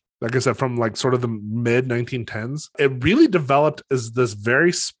concurrently, like I said, from like sort of the mid 1910s. It really developed as this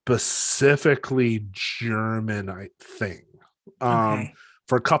very specifically German thing.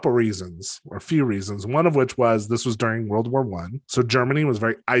 For a couple reasons, or a few reasons, one of which was this was during World War I. So Germany was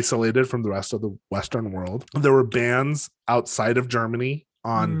very isolated from the rest of the Western world. There were bans outside of Germany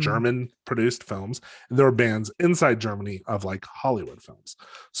on German produced films. And there were bans inside Germany of like Hollywood films.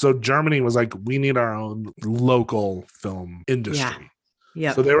 So Germany was like, we need our own local film industry.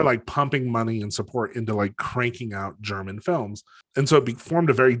 Yeah. So they were like pumping money and support into like cranking out German films. And so it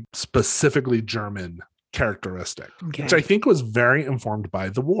formed a very specifically German characteristic, which I think was very informed by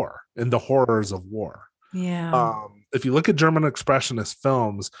the war and the horrors of war. Yeah. If you look at German Expressionist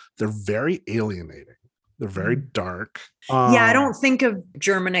films, they're very alienating. They're very dark. I don't think of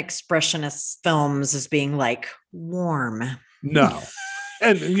German Expressionist films as being like warm. No.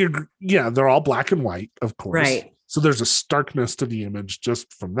 And they're all black and white, of course. Right. So there's a starkness to the image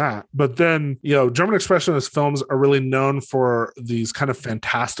just from that. But then, German Expressionist films are really known for these kind of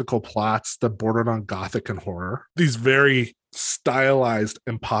fantastical plots that bordered on Gothic and horror. These very stylized,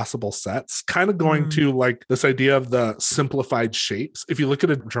 impossible sets, kind of going to like this idea of the simplified shapes. If you look at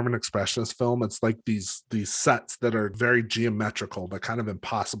a German Expressionist film, it's like these sets that are very geometrical, but kind of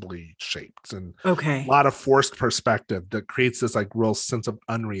impossibly shaped, and a lot of forced perspective that creates this like real sense of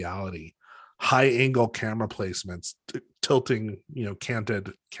unreality. High angle camera placements, tilting,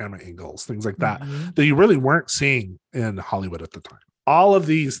 canted camera angles, things like that you really weren't seeing in Hollywood at the time. All of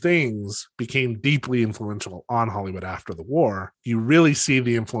these things became deeply influential on Hollywood after the war. You really see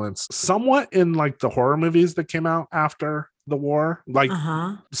the influence somewhat in like the horror movies that came out after the war, like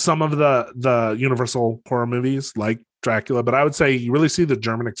some of the Universal horror movies like Dracula, but I would say you really see the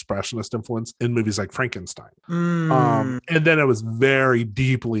German Expressionist influence in movies like Frankenstein. And then it was very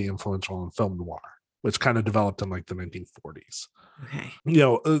deeply influential in film noir. which kind of developed in like the 1940s. Okay.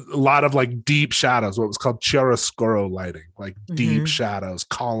 A lot of like deep shadows, what was called chiaroscuro lighting, like deep Mhm. shadows,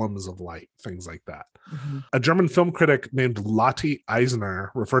 columns of light, things like that. Mhm. A German film critic named Lotte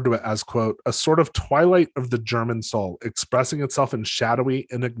Eisner referred to it as, quote, a sort of twilight of the German soul, expressing itself in shadowy,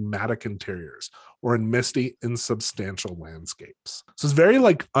 enigmatic interiors or in misty, insubstantial landscapes. So it's very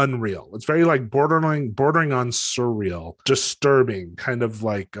like unreal. It's very like bordering on surreal, disturbing, kind of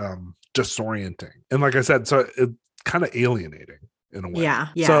like disorienting. And like I said, so it's kind of alienating in a way. Yeah.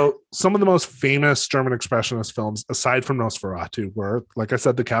 So some of the most famous German expressionist films, aside from Nosferatu, were, like I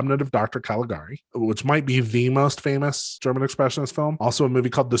said, The Cabinet of Dr. Caligari, which might be the most famous German expressionist film. Also a movie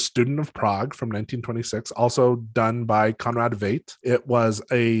called The Student of Prague from 1926, also done by Conrad Veidt. It was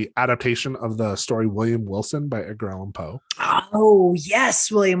a adaptation of the story William Wilson by Edgar Allan Poe. Oh, yes,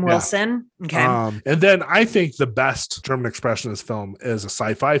 William Wilson. Okay. And then I think the best German expressionist film is a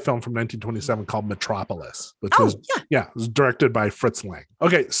sci-fi film from 1927 called Metropolis, which was it was directed by Fritz Lang.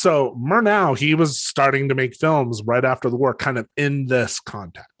 Okay, so Murnau, he was starting to make films right after the war, kind of in this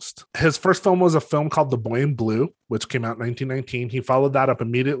context. His first film was a film called The Boy in Blue, which came out in 1919. He followed that up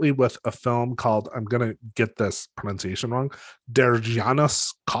immediately with a film called, I'm going to get this pronunciation wrong, Der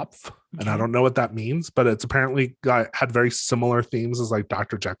Januskopf. And I don't know what that means, but it's apparently had very similar themes as like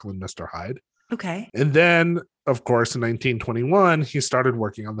Dr. Jekyll and Mr. Hyde. Okay. And then, of course, in 1921, he started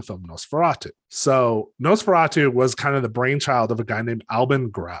working on the film Nosferatu. So Nosferatu was kind of the brainchild of a guy named Albin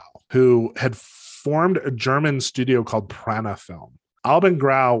Grau, who had formed a German studio called Prana Film. Albin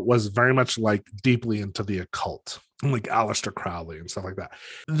Grau was very much like deeply into the occult, like Aleister Crowley and stuff like that.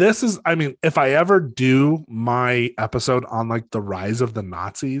 This is, I mean, if I ever do my episode on like the rise of the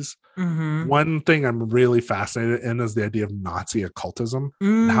Nazis, one thing I'm really fascinated in is the idea of Nazi occultism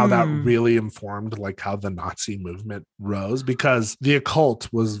and how that really informed like how the Nazi movement rose, because the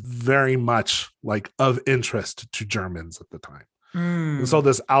occult was very much like of interest to Germans at the time. And so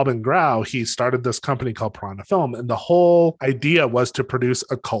this Albin Grau, he started this company called Prana Film, and the whole idea was to produce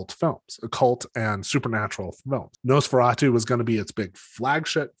occult films, occult and supernatural films. Nosferatu was going to be its big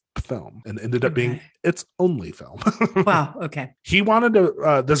flagship film and ended up being its only film. Wow. Okay. He wanted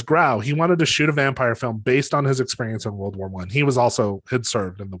to, this Grau, he wanted to shoot a vampire film based on his experience in World War I. He was also, had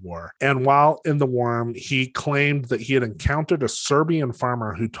served in the war. And while in the war, he claimed that he had encountered a Serbian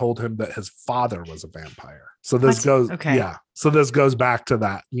farmer who told him that his father was a vampire. So this goes, So this goes back to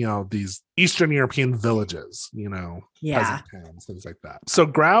that, these Eastern European villages, peasant towns, things like that. So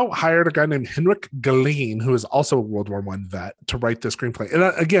Grau hired a guy named Henrik Galeen, who is also a World War I vet, to write the screenplay. And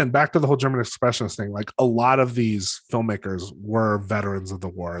again, back to the whole German expressionist thing, like a lot of these filmmakers were veterans of the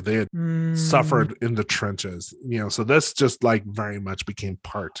war. They had suffered in the trenches, so this just like very much became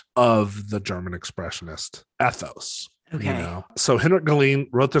part of the German expressionist ethos. Okay. So Henrik Galeen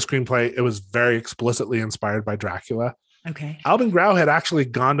wrote the screenplay. It was very explicitly inspired by Dracula. Okay. Albin Grau had actually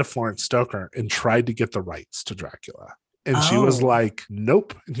gone to Florence Stoker and tried to get the rights to Dracula. And she was like,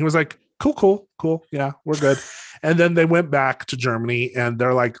 nope. And he was like, cool. Yeah, we're good. And then they went back to Germany and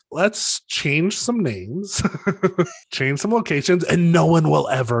they're like, let's change some names, change some locations, and no one will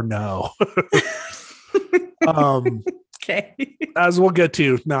ever know. Okay. As we'll get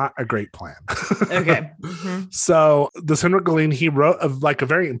to, not a great plan. Okay. So this Henrik Galeen, he wrote a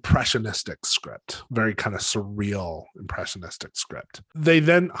very impressionistic script, very kind of surreal impressionistic script. They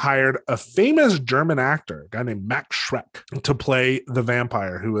then hired a famous German actor, a guy named Max Schreck, to play the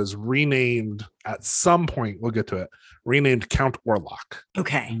vampire, who was renamed at some point, we'll get to it, renamed Count Orlok.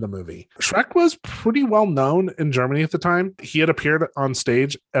 Okay. In the movie. Schreck was pretty well known in Germany at the time. He had appeared on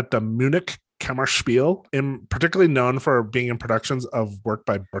stage at the Munich Kammerspiel, particularly known for being in productions of work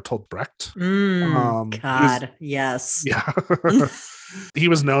by Bertolt Brecht. Yes. Yeah. He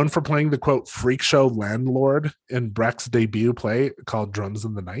was known for playing the, quote, freak show landlord in Brecht's debut play called Drums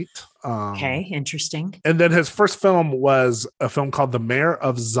in the Night. Okay, interesting. And then his first film was a film called The Mayor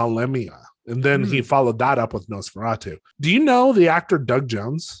of Zalemia. And then he followed that up with Nosferatu. Do you know the actor Doug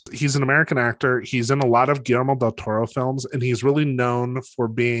Jones? He's an American actor. He's in a lot of Guillermo del Toro films, and he's really known for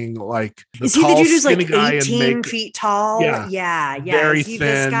being like the Is he the dude who's like 18 feet tall? Yeah. Very Is he thin.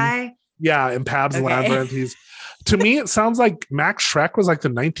 This guy? Yeah, in Pab's Labyrinth. To me, it sounds like Max Schreck was like the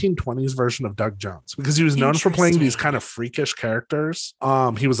 1920s version of Doug Jones, because he was known for playing these kind of freakish characters.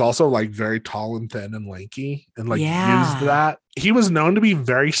 He was also like very tall and thin and lanky, and like used that. He was known to be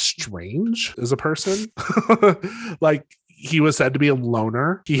very strange as a person. Like he was said to be a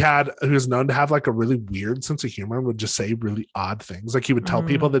loner. He was known to have like a really weird sense of humor and would just say really odd things. Like he would tell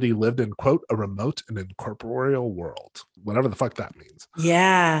people that he lived in, quote, a remote and incorporeal world, whatever the fuck that means.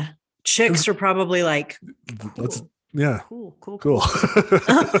 Yeah. Chicks are probably like, Yeah. Cool.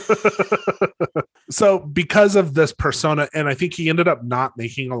 So because of this persona, and I think he ended up not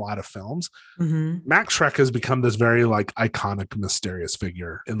making a lot of films, Max Schreck has become this very like iconic, mysterious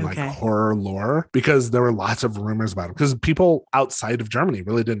figure in like horror lore, because there were lots of rumors about him, because people outside of Germany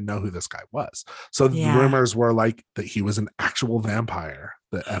really didn't know who this guy was. So the rumors were like that he was an actual vampire,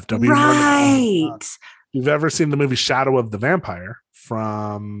 the F.W. Right. If you've ever seen the movie Shadow of the Vampire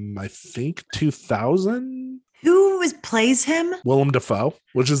from, I think, 2000? Who plays him? Willem Dafoe,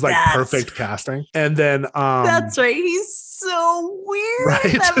 which is like perfect casting. And then that's right. He's so weird.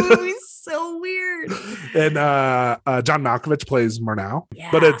 Right? That movie's so weird. And John Malkovich plays Murnau. Yeah.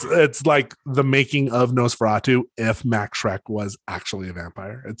 But it's like the making of Nosferatu if Max Schreck was actually a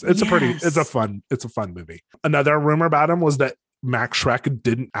vampire. It's a fun movie. Another rumor about him was that Max Schreck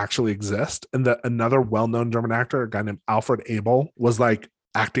didn't actually exist, and that another well-known German actor, a guy named Alfred Abel, was like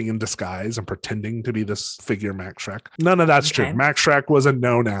acting in disguise and pretending to be this figure, Max Schreck. None of that's true. Max Schreck was a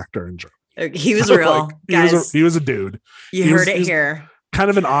known actor in Germany. He was real. Like, guys, he was a dude. You heard it here.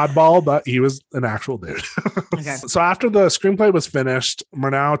 Kind of an oddball, but he was an actual dude. Okay. So after the screenplay was finished,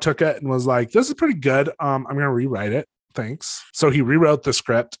 Murnau took it and was like, this is pretty good. I'm going to rewrite it. Thanks. So he rewrote the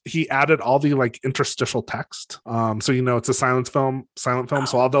script. He added all the like interstitial text. So it's a silent film. So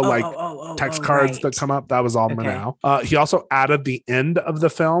all the text cards that come up, that was all Murnau. He also added the end of the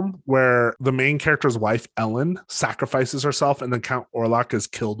film where the main character's wife, Ellen, sacrifices herself and then Count Orlok is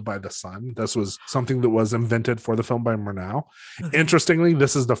killed by the sun. This was something that was invented for the film by Murnau. Interestingly,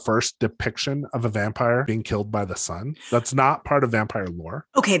 this is the first depiction of a vampire being killed by the sun. That's not part of vampire lore.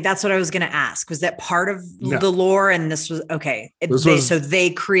 Okay, that's what I was going to ask. Was that part of the lore? And this was so they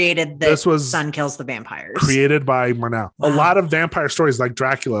created sun kills the vampires, created by Murnau. Wow. A lot of vampire stories like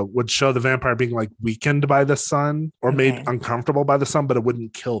Dracula would show the vampire being like weakened by the sun or made uncomfortable by the sun, but it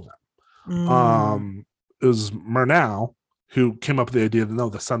wouldn't kill them. It was Murnau who came up with the idea that no,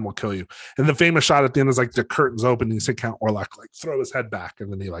 the sun will kill you. And the famous shot at the end is like the curtains open and you see Count Orlok like throw his head back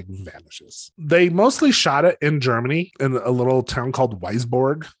and then he like vanishes. They mostly shot it in Germany in a little town called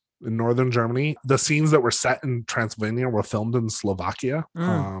Weisborg in northern Germany. The scenes that were set in Transylvania were filmed in Slovakia.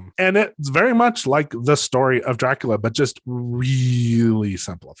 And it's very much like the story of Dracula, but just really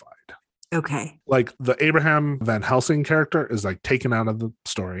simplified. Okay. Like the Abraham Van Helsing character is like taken out of the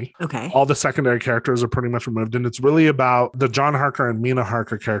story. Okay. All the secondary characters are pretty much removed. And it's really about the John Harker and Mina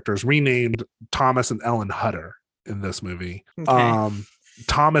Harker characters renamed Thomas and Ellen Hutter in this movie. Okay.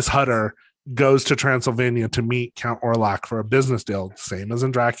 Thomas Hutter goes to Transylvania to meet Count Orlok for a business deal, same as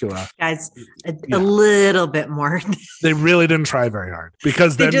in Dracula. Guys, a little bit more. They really didn't try very hard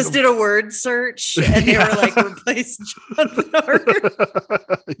because they just did a word search and they were like, replace John Harker.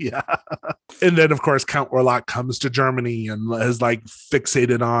 Yeah. And then, of course, Count Orlok comes to Germany and is like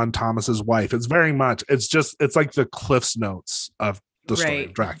fixated on Thomas's wife. It's like the Cliff's Notes of the story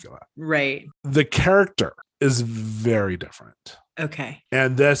of Dracula. Right. The character is very different. Okay.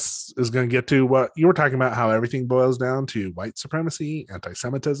 And this is going to get to what you were talking about, how everything boils down to white supremacy,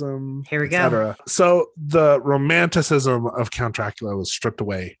 anti-Semitism, here we go. So the romanticism of Count Dracula was stripped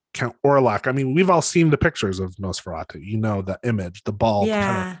away. Count Orlok, I mean, we've all seen the pictures of Nosferatu. You know, the image, the bald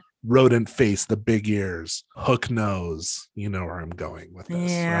kind of rodent face, the big ears, hook nose. You know where I'm going with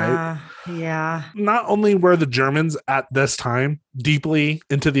this, right? Yeah. Not only were the Germans at this time deeply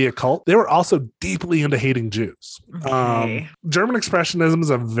into the occult, they were also deeply into hating Jews. Okay. German Expressionism is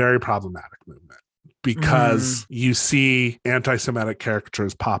a very problematic movement because you see anti-Semitic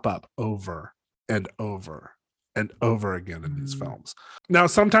caricatures pop up over and over and over again in these films. Now,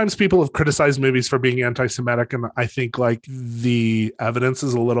 sometimes people have criticized movies for being anti-Semitic, and I think like the evidence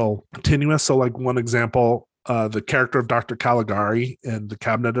is a little tenuous. So like one example, the character of Dr. Caligari in The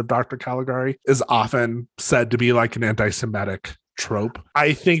Cabinet of Dr. Caligari is often said to be like an anti-Semitic trope.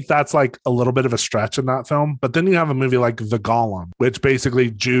 I think that's like a little bit of a stretch in that film. But then you have a movie like The Golem, which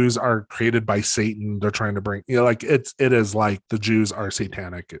basically Jews are created by Satan. They're trying to bring, like it is like the Jews are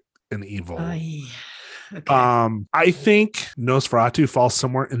satanic and evil. Okay. I think Nosferatu falls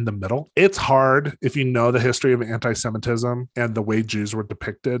somewhere in the middle. It's hard if you know the history of anti-Semitism and the way Jews were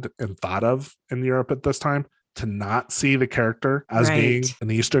depicted and thought of in Europe at this time to not see the character as being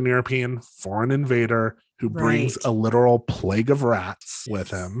an Eastern European foreign invader who brings a literal plague of rats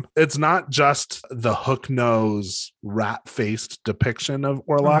with him. It's not just the hook nose, rat faced depiction of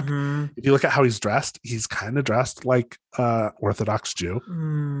Orlok. If you look at how he's dressed, he's kind of dressed like Orthodox Jew.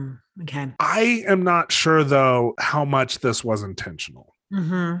 Okay. I am not sure though how much this was intentional.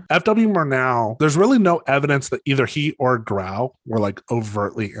 F.W. Murnau, there's really no evidence that either he or Grau were like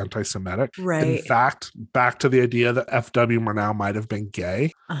overtly anti-Semitic. Right. In fact, back to the idea that F.W. Murnau might have been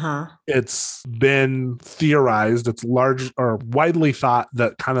gay. It's been theorized, it's large or widely thought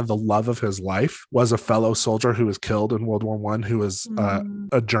that kind of the love of his life was a fellow soldier who was killed in World War I who was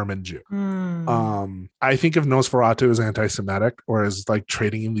a German Jew. I think if Nosferatu is anti-Semitic or is like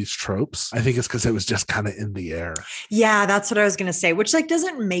trading in these tropes, I think it's because it was just kind of in the air. Yeah, that's what I was going to say, which like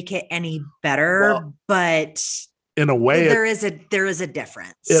doesn't make it any better, but in a way there is a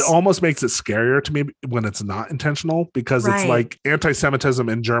difference. It almost makes it scarier to me when it's not intentional, because it's like anti-Semitism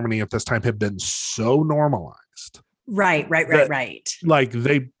in Germany at this time had been so normalized. Right. Like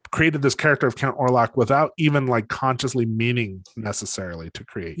they created this character of Count Orlok without even like consciously meaning necessarily to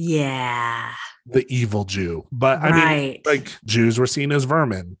create the evil Jew. But I mean, like Jews were seen as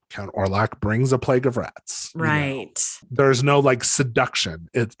vermin. Count Orlok brings a plague of rats. Right. There's no like seduction.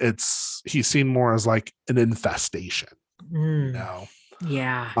 It's he's seen more as like an infestation. You know?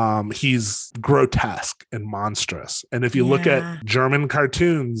 Yeah. He's grotesque and monstrous. And if you look at German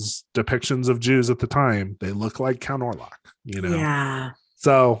cartoons, depictions of Jews at the time, they look like Count Orlok, you know? Yeah.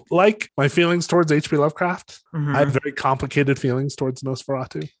 So, like my feelings towards H.P. Lovecraft, I have very complicated feelings towards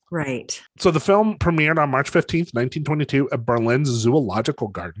Nosferatu. Right. So the film premiered on March 15th, 1922 at Berlin's Zoological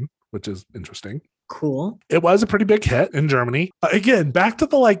Garden, which is interesting. Cool. It was a pretty big hit in Germany. Again, back to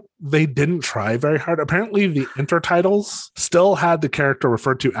the like, they didn't try very hard. Apparently the intertitles still had the character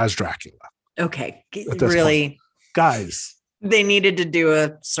referred to as Dracula. Okay. Really? Point. Guys. They needed to do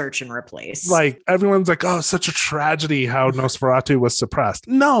a search and replace. Like everyone's like, oh, such a tragedy how Nosferatu was suppressed.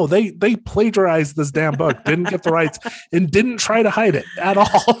 No, they plagiarized this damn book, didn't get the rights, and didn't try to hide it at all.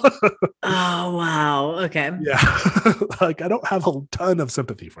 Oh, wow. Okay. Yeah. Like I don't have a ton of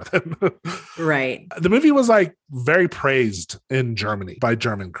sympathy for them. Right. The movie was like very praised in Germany by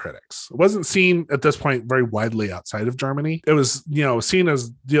German critics. It wasn't seen at this point very widely outside of Germany. It was, you know, seen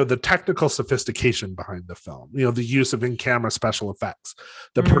as, you know, the technical sophistication behind the film, you know, the use of in-camera special effects,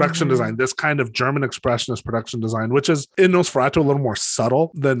 the production design, this kind of German expressionist production design, which is in Nosferatu a little more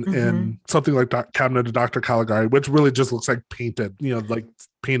subtle than in something like Cabinet of Dr. Caligari, which really just looks like painted, you know, like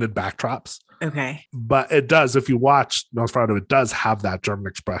painted backdrops. Okay. But it does, if you watch Nosferatu, it does have that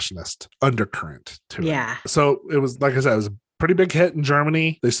German expressionist undercurrent to it. Yeah. So it was, like I said, it was a pretty big hit in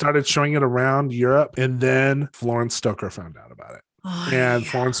Germany. They started showing it around Europe, and then Florence Stoker found out about it.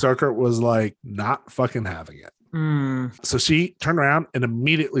 Florence Stoker was like not fucking having it. So she turned around and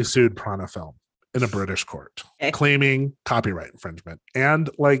immediately sued Prana Film in a British court, claiming copyright infringement. And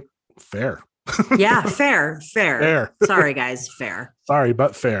like, fair. Yeah, fair. Sorry, guys, fair. Sorry,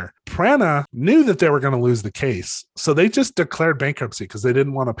 but fair. Prana knew that they were going to lose the case, so they just declared bankruptcy because they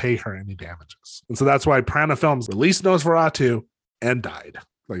didn't want to pay her any damages. And so that's why Prana Films released Nosferatu and died.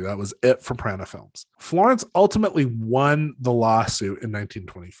 Like that was it for Prana Films. Florence ultimately won the lawsuit in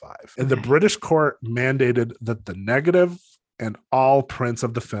 1925, and the British court mandated that the negative and all prints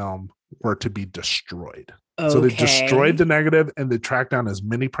of the film were to be destroyed. So they destroyed the negative and they tracked down as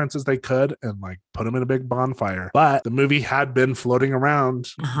many prints as they could and like put them in a big bonfire. But the movie had been floating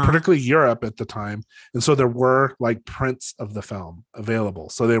around, particularly Europe at the time. And so there were like prints of the film available.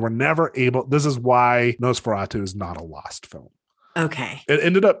 So they were never able. This is why Nosferatu is not a lost film. Okay. It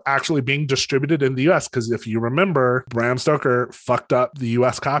ended up actually being distributed in the US because if you remember, Bram Stoker fucked up the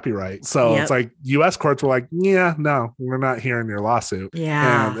US copyright. So it's like US courts were like, yeah, no, we're not hearing your lawsuit.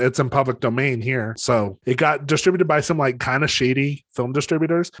 Yeah. And it's in public domain here. So it got distributed by some like kind of shady film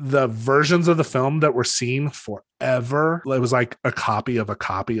distributors. The versions of the film that were seen forever, it was like a copy of a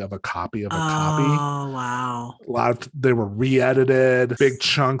copy of a copy of a copy. Oh, wow. A lot of they were re-edited, big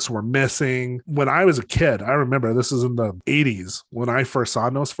chunks were missing. When I was a kid, I remember this is in the 80s. When I first saw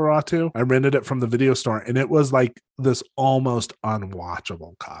Nosferatu, I rented it from the video store and it was like this almost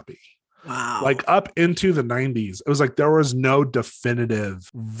unwatchable copy. Wow. Like up into the 90s, it was like there was no definitive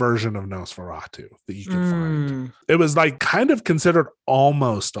version of Nosferatu that you could find. It was like kind of considered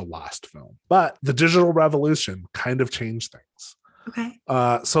almost a lost film, but the digital revolution kind of changed things. Okay.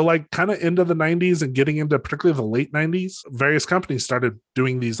 So like kind of into the 90s and getting into particularly the late 90s, various companies started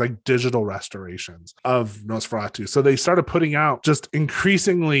doing these like digital restorations of Nosferatu. So they started putting out just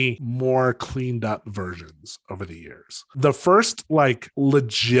increasingly more cleaned up versions over the years. The first like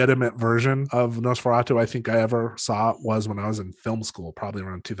legitimate version of Nosferatu I think I ever saw was when I was in film school, probably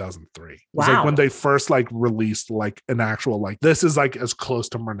around 2003. It was like when they first like released like an actual like this is like as close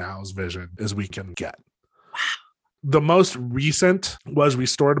to Murnau's vision as we can get. Wow. The most recent was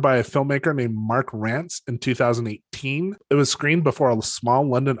restored by a filmmaker named Mark Rance in 2018. It was screened before a small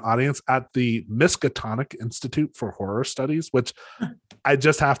London audience at the Miskatonic Institute for Horror Studies, which I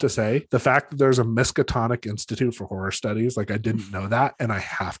just have to say, the fact that there's a Miskatonic Institute for Horror Studies, like I didn't know that, and I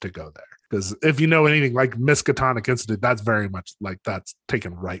have to go there. Because if you know anything like Miskatonic Institute, that's very much like that's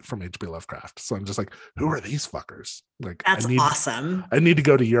taken right from H.P. Lovecraft. So I'm just like, who are these fuckers? Like, That's awesome. I need to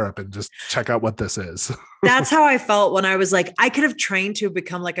go to Europe and just check out what this is. That's how I felt when I was like, I could have trained to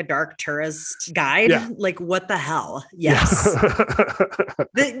become like a dark tourist guide. Yeah. Like, what the hell? Yes.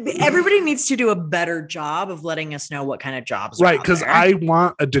 Everybody needs to do a better job of letting us know what kind of jobs. Right. Because I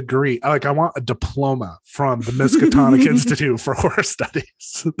want a degree. Like, I want a diploma from the Miskatonic Institute for Horror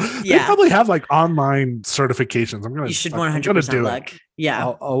Studies. Yeah. They probably have like online certifications. You should 100% look. Yeah.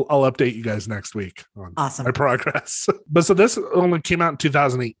 I'll update you guys next week on my progress. But so this only came out in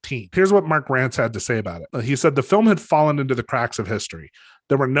 2018. Here's what Mark Rance had to say about it. He said the film had fallen into the cracks of history.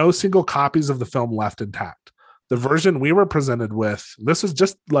 There were no single copies of the film left intact. The version we were presented with, this was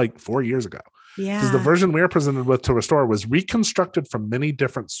just like 4 years ago. Yeah. Because the version we were presented with to restore was reconstructed from many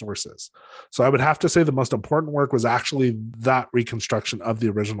different sources. So I would have to say the most important work was actually that reconstruction of the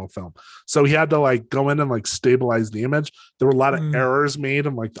original film. So he had to like go in and like stabilize the image. There were a lot of errors made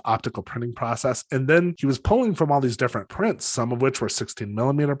in like the optical printing process. And then he was pulling from all these different prints, some of which were 16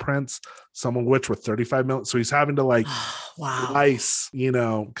 millimeter prints, some of which were 35 millimeter. So he's having to like slice, you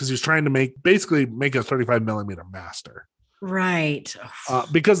know, because he's trying to basically make a 35 millimeter master. Right.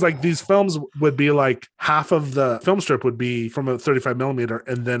 Because like these films would be like half of the film strip would be from a 35 millimeter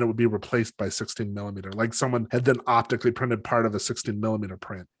and then it would be replaced by 16 millimeter. Like someone had then optically printed part of a 16 millimeter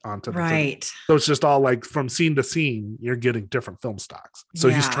print onto the 30. So it's just all like from scene to scene, you're getting different film stocks. So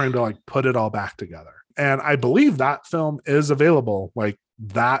he's trying to like put it all back together. And I believe that film is available, like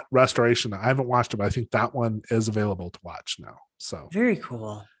that restoration. I haven't watched it, but I think that one is available to watch now. So very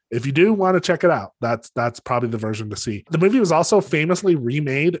cool. If you do want to check it out, that's probably the version to see. The movie was also famously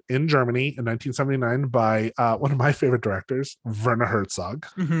remade in Germany in 1979 by one of my favorite directors, Werner Herzog.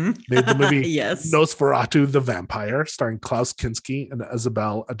 Mm-hmm. Made the movie Nosferatu the Vampire, starring Klaus Kinski and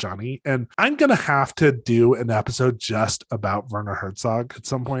Isabelle Adjani. And I'm going to have to do an episode just about Werner Herzog at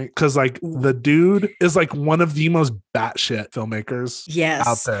some point, because like the dude is like one of the most batshit filmmakers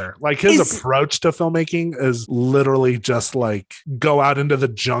out there. Like his approach to filmmaking is literally just like go out into the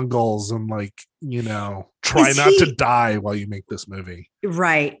jungles and like, you know, try not to die while you make this movie.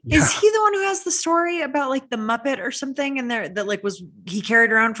 Right. Yeah. Is he the one who has the story about like the Muppet or something and there that like he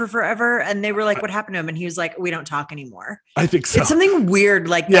carried around for forever and they were like, what happened to him? And he was like, we don't talk anymore. I think so. It's something weird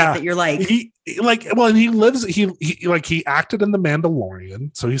like that you're like, he acted in The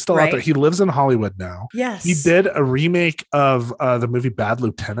Mandalorian. So he's still out there. He lives in Hollywood now. Yes. He did a remake of the movie Bad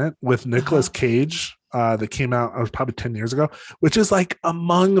Lieutenant with Nicolas Cage. That came out probably 10 years ago, which is like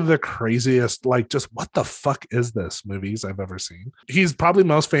among the craziest, like just what the fuck is this movies I've ever seen. He's probably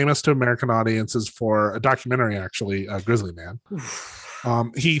most famous to American audiences for a documentary, actually, Grizzly Man.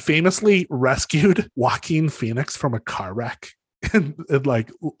 He famously rescued Joaquin Phoenix from a car wreck in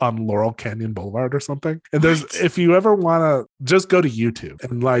like on Laurel Canyon Boulevard or something. And there's, if you ever want to just go to YouTube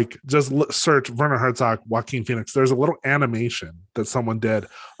and like just search Werner Herzog, Joaquin Phoenix, there's a little animation that someone did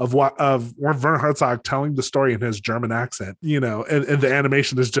of Werner Herzog telling the story in his German accent, you know, and the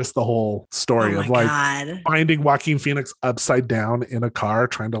animation is just the whole story of like finding Joaquin Phoenix upside down in a car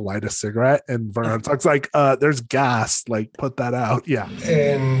trying to light a cigarette, and Werner Herzog's like, there's gas, like put that out. Yeah.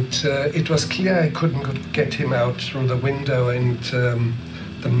 And it was clear I couldn't get him out through the window, and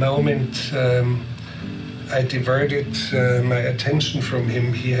the moment I diverted my attention from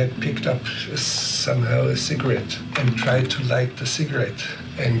him, he had picked up somehow a cigarette and tried to light the cigarette.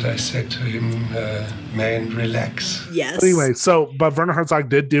 And I said to him, man, relax. Yes. Anyway, but Werner Herzog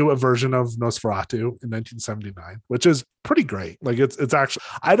did do a version of Nosferatu in 1979, which is pretty great. Like it's actually,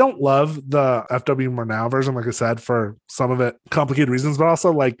 I don't love the F.W. Murnau version, like I said, for some of it complicated reasons, but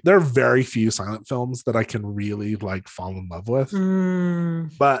also like there are very few silent films that I can really like fall in love with.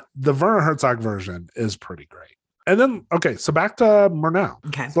 But the Werner Herzog version is pretty great. And then, okay, so back to Murnau.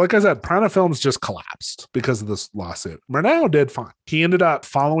 Okay. So like I said, Piranha Films just collapsed because of this lawsuit. Murnau did fine. He ended up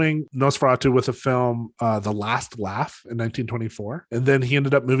following Nosferatu with a film, The Last Laugh in 1924. And then he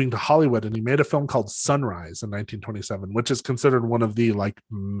ended up moving to Hollywood and he made a film called Sunrise in 1927, which is considered one of the like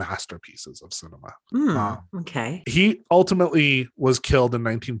masterpieces of cinema. Okay. He ultimately was killed in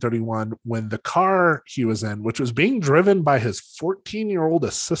 1931 when the car he was in, which was being driven by his 14-year-old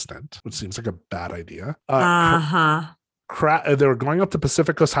assistant, which seems like a bad idea. They were going up the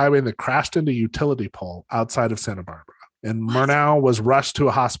Pacific Coast Highway and they crashed into a utility pole outside of Santa Barbara. And Murnau was rushed to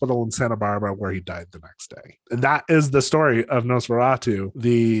a hospital in Santa Barbara where he died the next day. And that is the story of Nosferatu,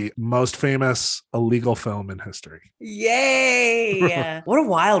 the most famous illegal film in history. Yay! What a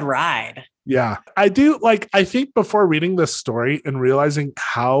wild ride. Yeah, I think before reading this story and realizing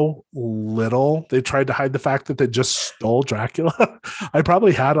how little they tried to hide the fact that they just stole Dracula, I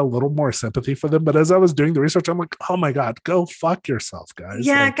probably had a little more sympathy for them. But as I was doing the research, I'm like, oh my God, go fuck yourself, guys.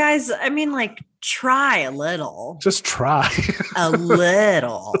 Yeah, guys, I mean, try a little. Just try. A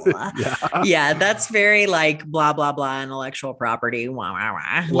little. Yeah. Yeah, that's very blah, blah, blah, intellectual property. Wah, wah,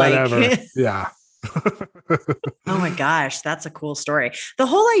 wah. Whatever. Yeah. Oh my gosh, that's a cool story. The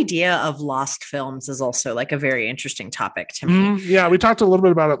whole idea of lost films is also a very interesting topic to me. Yeah, we talked a little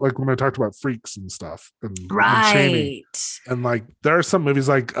bit about it when I talked about Freaks and stuff. And right. And there are some movies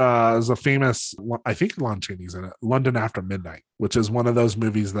there's a famous, I think Lon Chaney's in it, London After Midnight, which is one of those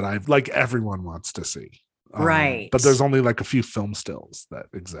movies that everyone wants to see. Right. But there's only a few film stills that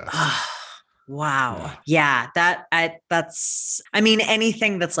exist. Wow. Yeah, that's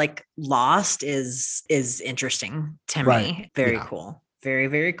anything that's lost is interesting to me. Very cool. Very,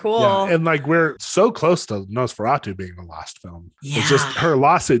 very cool. Yeah. And we're so close to Nosferatu being a lost film. Yeah. It's just her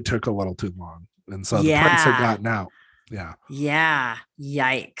lawsuit took a little too long. And so the prince had gotten out. Yeah. Yeah.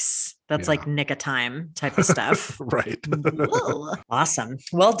 Yikes. That's Nick of Time type of stuff. Right. Whoa. Awesome.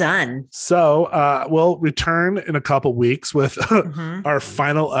 Well done. So we'll return in a couple weeks with our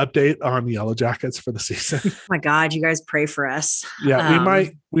final update on Yellow Jackets for the season. Oh my God, you guys pray for us. Yeah,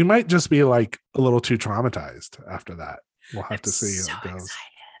 we might just be a little too traumatized after that. We'll have to see how it goes. Excited.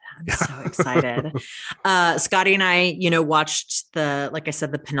 I'm so excited. Scotty and I, watched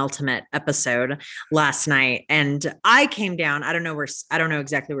the penultimate episode last night, and I came down. I don't know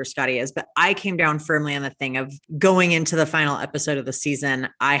exactly where Scotty is, but I came down firmly on the thing of going into the final episode of the season.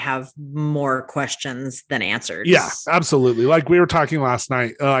 I have more questions than answers. Yeah, absolutely. We were talking last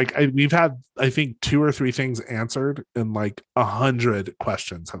night, we've had, I think, 2 or 3 things answered, and 100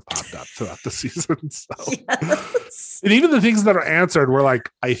 questions have popped up throughout the season. So. Yes. And even the things that are answered were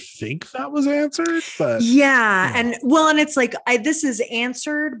I think that was answered, but yeah. And it's this is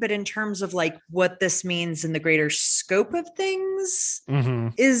answered, but in terms of what this means in the greater scope of things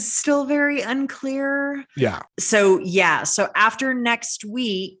is still very unclear. Yeah. So after next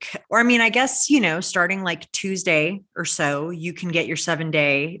week, or I guess, starting Tuesday or so, you can get your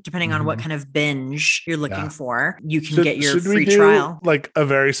 7-day, depending on what kind of binge you're looking for. You can get your free trial. A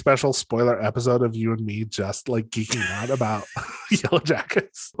very special spoiler episode of you and me just geeking out about Yellow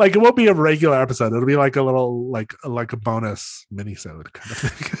Jackets. It won't be a regular episode. It'll be a little a bonus mini-sode kind of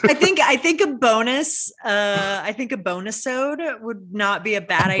thing. I think a bonus-ode would not be a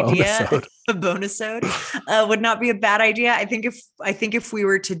bad idea. A bonus-ode would not be a bad idea. I think if we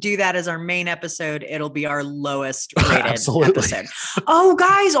were to do that as our main episode, it'll be our lowest rated episode. Oh,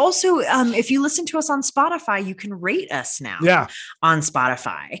 guys, also, if you listen to us on Spotify, you can rate us now. Yeah. On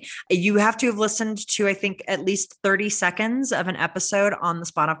Spotify. You have to have listened to, I think, at least 30 seconds of an episode on the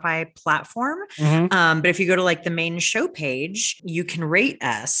Spotify platform. But if you go to the main show page, you can rate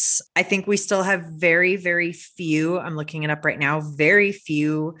us. I think we still have very, very few, I'm looking it up right now, very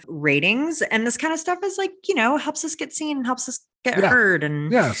few ratings. And this kind of stuff is helps us get seen, helps us get heard.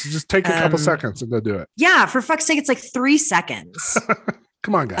 And so just take a couple seconds and go do it. Yeah. For fuck's sake, it's 3 seconds.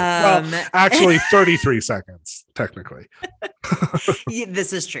 Come on, guys. Well, actually 33 seconds, technically.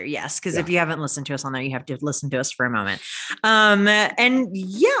 This is true. Yes. Because if you haven't listened to us on there, you have to listen to us for a moment. And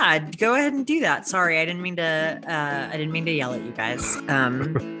go ahead and do that. Sorry. I didn't mean to yell at you guys.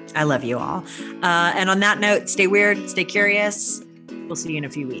 I love you all. And on that note, stay weird, stay curious. We'll see you in a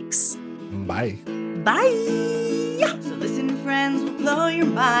few weeks. Bye. Bye. So listen, friends, we'll blow your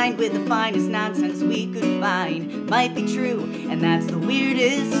mind with the finest nonsense we could find. Might be true, and that's the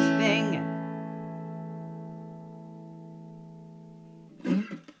weirdest thing.